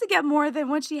I have to get more than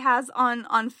what she has on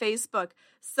Facebook.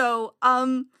 So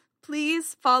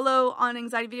please follow on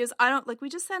anxiety videos. We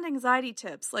just send anxiety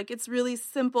tips. Like, it's really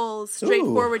simple,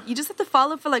 straightforward. Ooh. You just have to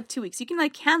follow for like 2 weeks. You can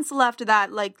like cancel after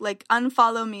that, like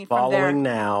unfollow me from there. Following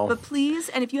now. But please,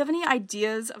 and if you have any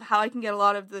ideas of how I can get a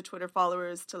lot of the Twitter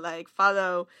followers to like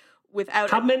follow without.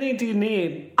 How many do you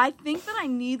need? I think that I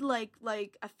need like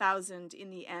 1,000 in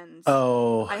the end.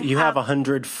 Oh, you have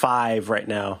 105 right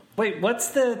now. Wait, what's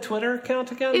the Twitter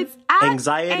account again? It's at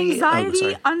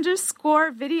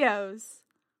 _videos.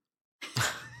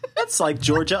 That's like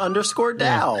Georgia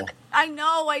 _Dow.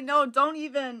 I know. Don't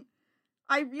even.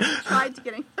 I really tried to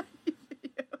get anxiety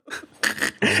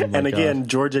video. And again,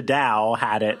 Georgia Dow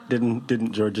had it.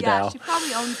 Didn't Georgia Dow? Yeah, she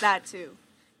probably owns that too.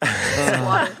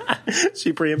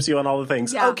 She preempts you on all the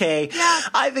things. Yeah. Okay. Yeah.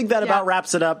 I think that about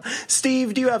wraps it up.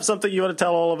 Steve, do you have something you want to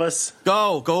tell all of us?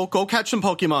 Go catch some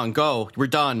Pokemon. Go. We're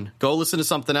done. Go listen to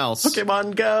something else.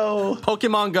 Pokemon Go.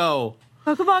 Pokemon Go.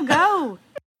 Pokemon Go.